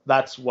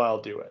 that's why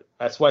I'll do it.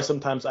 That's why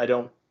sometimes I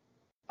don't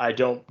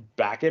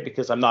back it,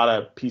 because I'm not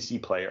a PC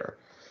player,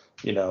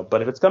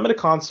 But if it's coming to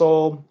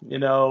console,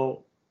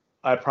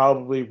 I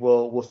probably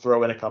will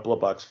throw in a couple of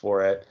bucks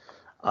for it,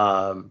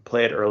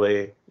 play it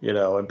early,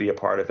 and be a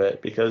part of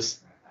it,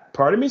 because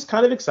part of me is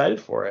kind of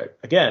excited for it.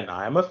 Again,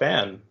 I'm a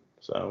fan,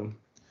 so.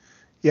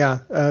 Yeah,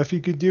 if you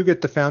do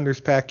get the Founders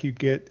Pack, you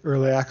get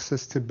early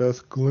access to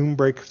both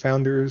Gloombreak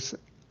Founders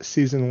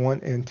Season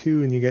 1 and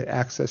 2, and you get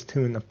access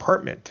to an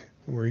apartment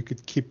where you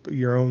could keep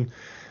your own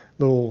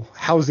little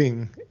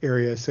housing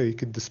area so you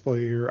could display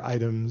your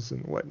items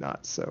and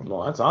whatnot. So.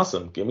 Well, that's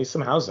awesome. Give me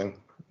some housing.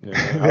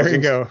 There you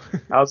go.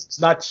 It's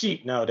not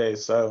cheap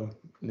nowadays, so,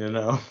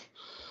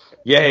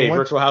 Yay,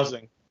 virtual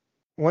housing.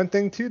 One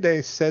thing too,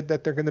 they said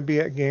that they're going to be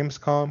at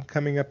Gamescom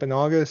coming up in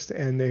August,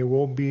 and they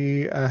will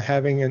be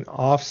having an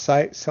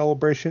off-site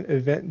celebration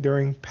event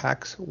during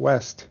PAX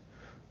West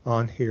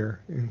on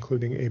here,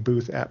 including a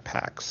booth at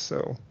PAX.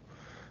 So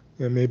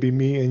maybe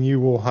me and you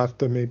will have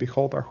to maybe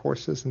hold our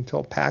horses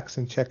until PAX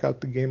and check out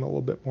the game a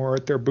little bit more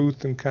at their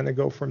booth and kind of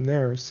go from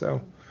there.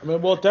 So I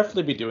mean, we'll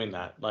definitely be doing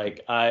that.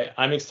 Like,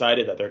 I'm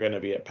excited that they're going to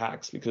be at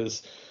PAX,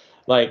 because,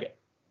 like,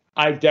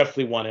 I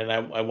definitely want it.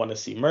 I want to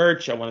see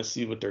merch. I want to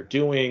see what they're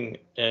doing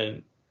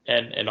and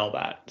all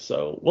that.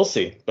 So we'll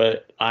see.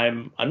 But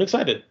I'm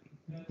excited.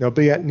 They'll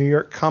be at New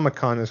York Comic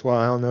Con as well.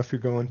 I don't know if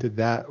you're going to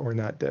that or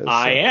not, Des.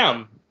 I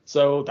am.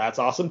 So that's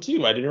awesome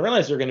too. I didn't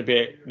realize they're going to be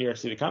at New York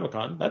City Comic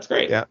Con. That's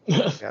great. Yeah.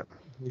 Yeah.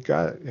 You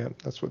got it. Yeah,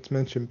 that's what's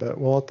mentioned. But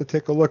we'll have to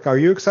take a look. Are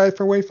you excited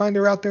for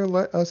Wayfinder out there?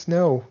 Let us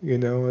know.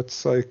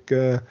 It's like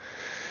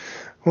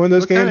one of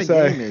those games. What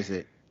kind of game is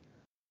it?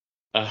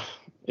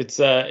 It's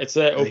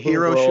a open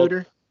hero world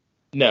shooter.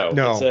 No.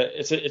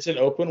 It's an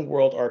open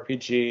world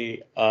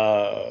RPG.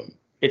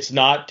 It's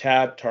not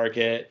tab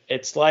target.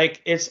 It's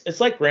like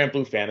Grand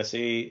Blue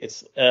Fantasy.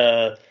 It's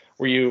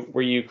where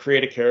you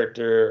create a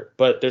character,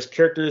 but there's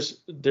characters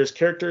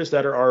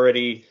that are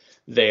already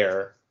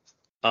there,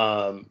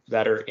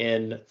 that are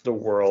in the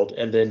world,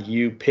 and then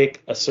you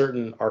pick a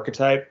certain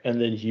archetype,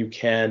 and then you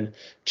can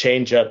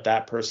change up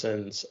that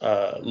person's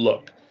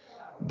look.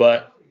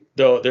 But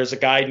though there's a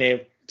guy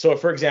named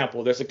for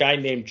example, there's a guy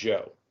named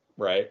Joe,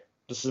 right?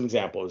 This is an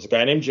example. There's a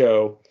guy named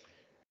Joe,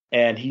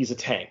 and he's a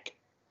tank.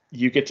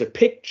 You get to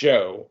pick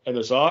Joe, and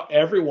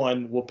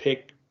everyone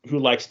who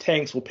likes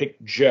tanks will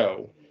pick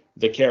Joe,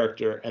 the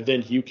character, and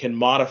then you can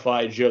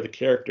modify Joe, the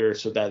character,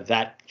 so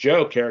that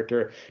Joe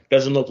character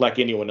doesn't look like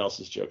anyone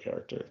else's Joe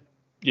character,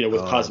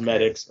 with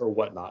cosmetics or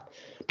whatnot.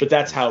 But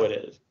that's how it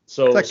is.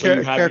 So, it's like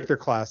you have character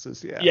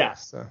classes, yeah. Yeah.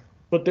 So.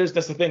 But that's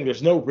the thing.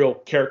 There's no real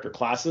character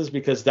classes,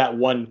 because that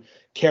one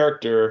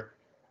character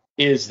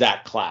is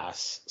that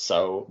class.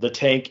 So the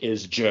tank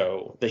is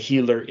Joe, the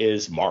healer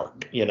is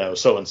Mark,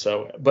 so and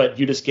so. But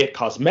you just get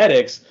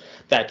cosmetics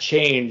that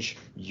change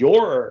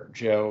your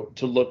Joe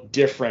to look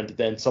different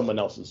than someone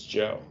else's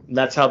Joe. And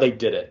that's how they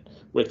did it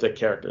with the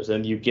characters.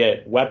 And you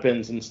get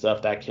weapons and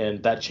stuff that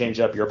change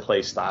up your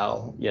play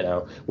style,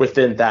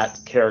 within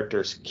that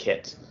character's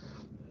kit.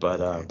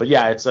 But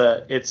yeah, it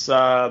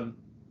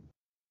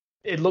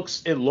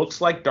looks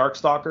like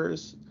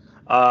Darkstalkers,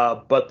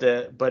 but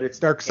it's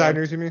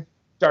Darksiders, you mean?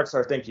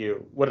 Darkstalkers, thank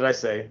you. What did I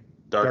say?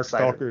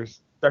 Darkstalkers.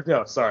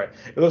 No, sorry.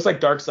 It looks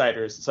like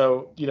Darksiders.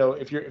 So,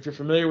 if you're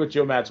familiar with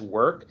Joe Mad's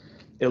work,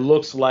 it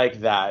looks like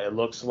that. It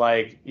looks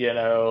like,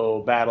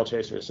 Battle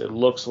Chasers. It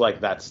looks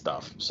like that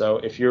stuff. So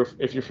if you're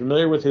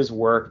familiar with his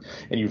work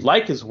and you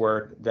like his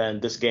work, then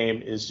this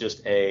game is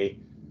just a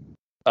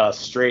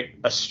straight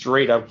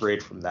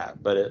upgrade from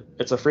that. But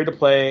it's a free to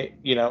play,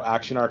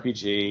 action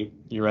RPG.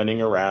 You're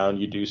running around,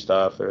 you do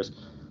stuff. There's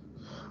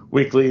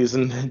weeklies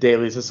and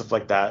dailies and stuff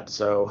like that.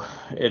 So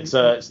it's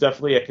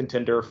definitely a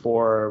contender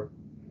for,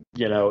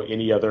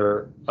 any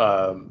other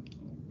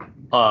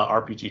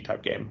RPG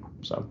type game.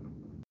 So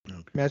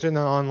imagine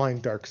an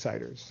online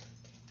Darksiders.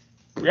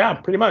 Yeah,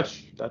 pretty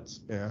much. That's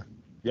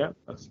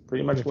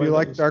pretty much. If you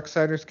like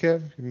Darksiders,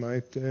 Kev, you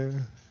might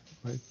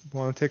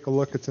want to take a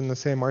look. It's in the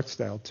same art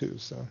style too.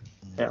 So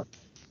yeah,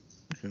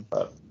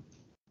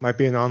 might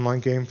be an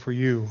online game for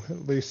you,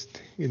 at least.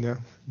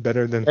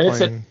 Better than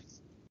playing.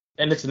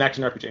 And it's an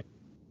action RPG.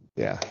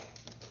 Yeah.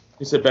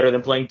 You said better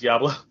than playing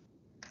Diablo?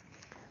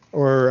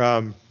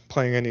 Or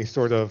playing any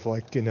sort of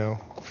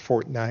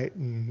Fortnite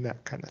and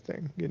that kind of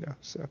thing,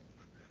 So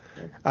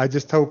I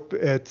just hope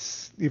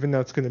even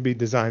though it's going to be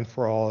designed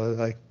for all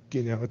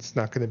it's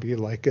not going to be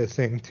like a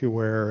thing to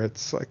where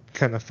it's like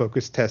kind of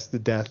focus test to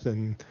death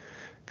and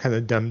kind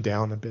of dumbed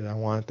down a bit. I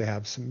want it to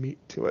have some meat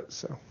to it.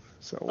 So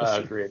we'll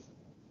see. Agreed.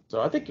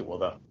 So I think it will,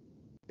 though.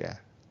 Yeah.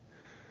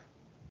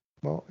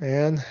 Well,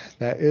 and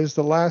that is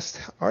the last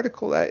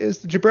article. That is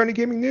the Jabroni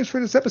Gaming News for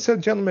this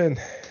episode, gentlemen.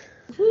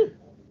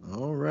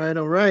 All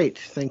right.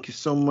 Thank you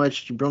so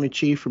much, Jabroni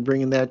Chief, for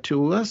bringing that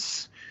to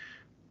us.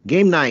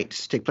 Game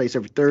nights take place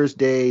every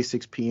Thursday,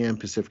 6 p.m.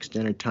 Pacific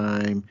Standard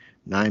Time,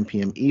 9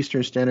 p.m.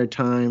 Eastern Standard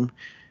Time.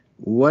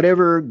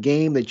 Whatever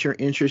game that you're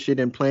interested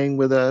in playing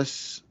with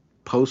us,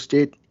 post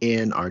it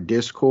in our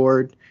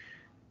Discord.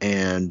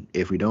 And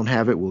if we don't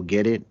have it, we'll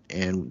get it.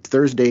 And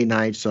Thursday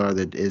nights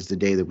is the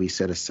day that we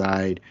set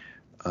aside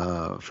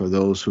for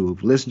those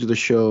who've listened to the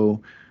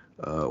show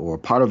or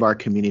part of our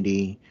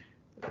community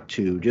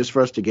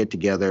for us to get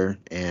together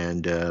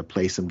and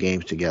play some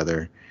games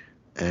together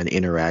and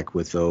interact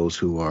with those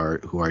who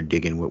are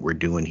digging what we're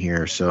doing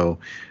here. So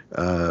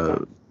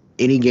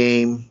any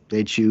game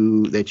that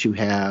you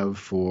have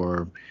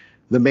for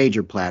the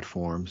major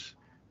platforms.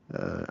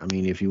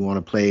 If you want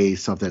to play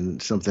something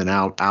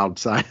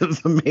outside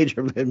of the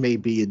major, that may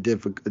be a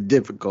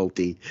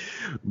difficulty,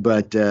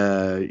 but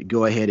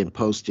go ahead and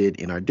post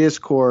it in our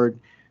Discord.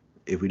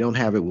 If we don't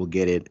have it, we'll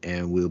get it,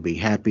 and we'll be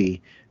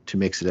happy to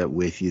mix it up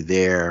with you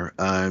there.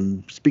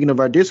 Speaking of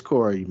our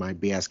Discord, you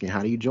might be asking,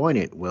 how do you join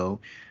it? Well,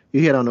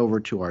 you head on over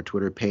to our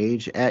Twitter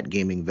page at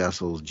Gaming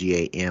Vessels,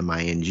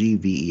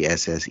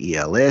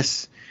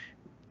 GAMINGVESSELS,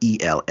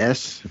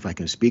 if I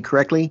can speak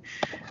correctly,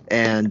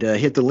 and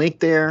hit the link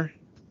there.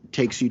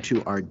 Takes you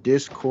to our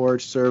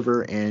Discord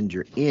server and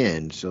you're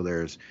in. So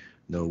there's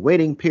no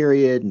waiting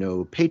period,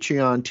 no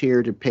Patreon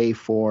tier to pay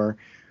for.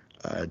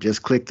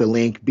 Just click the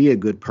link. Be a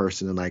good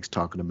person and likes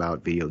talking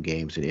about video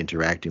games and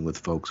interacting with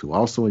folks who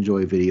also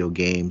enjoy video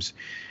games.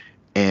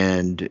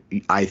 And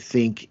I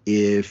think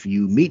if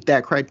you meet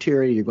that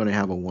criteria, you're going to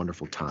have a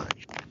wonderful time.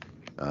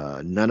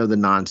 None of the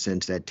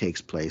nonsense that takes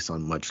place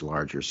on much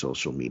larger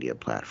social media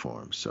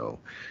platforms. So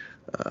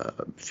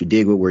if you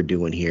dig what we're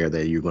doing here,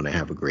 then you're going to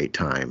have a great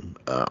time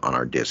on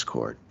our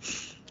Discord.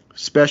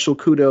 Special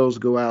kudos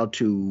go out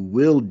to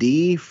Will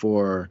D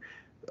for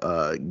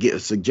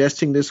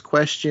suggesting this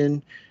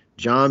question,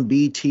 John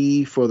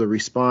BT for the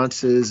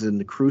responses and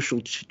the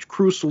crucial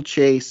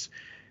chase,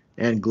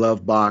 and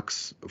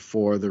Glovebox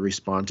for the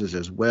responses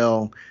as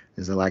well.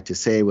 As I like to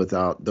say,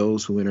 without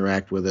those who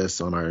interact with us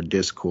on our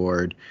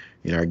Discord,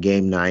 in our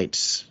game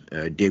nights,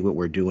 dig what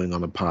we're doing on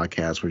the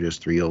podcast. We're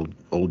just three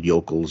old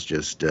yokels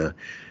just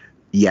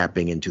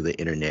yapping into the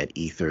internet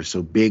ether.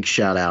 So big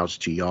shout outs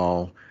to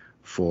y'all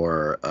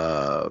for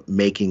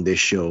making this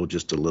show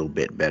just a little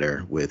bit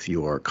better with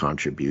your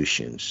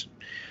contributions.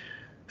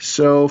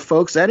 So,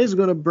 folks, that is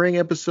going to bring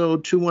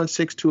episode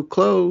 216 to a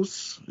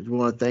close. We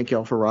want to thank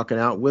y'all for rocking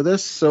out with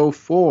us. So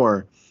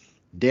for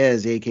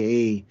Dez,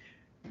 a.k.a.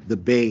 the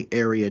Bay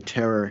Area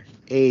Terror,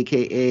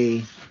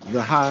 a.k.a.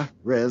 the High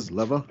Res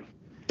Lover.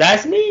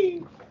 That's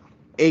me.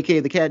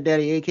 A.k.a. the Cat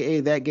Daddy,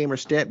 a.k.a. That Gamer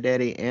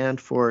Stepdaddy. And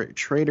for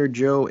Trader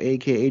Joe,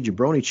 a.k.a.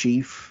 Jabroni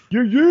Chief.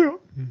 Yeah.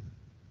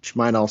 Which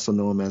might also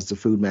know him as the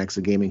Food Max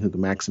of Gaming, who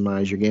can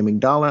maximize your gaming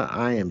dollar.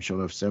 I am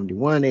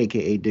Shonuff71,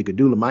 a.k.a.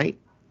 Diggadolamite.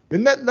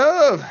 Isn't that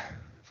love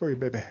for you,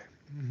 baby?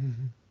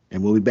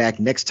 And we'll be back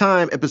next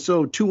time,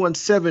 episode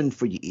 217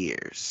 for your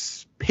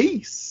ears.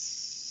 Peace.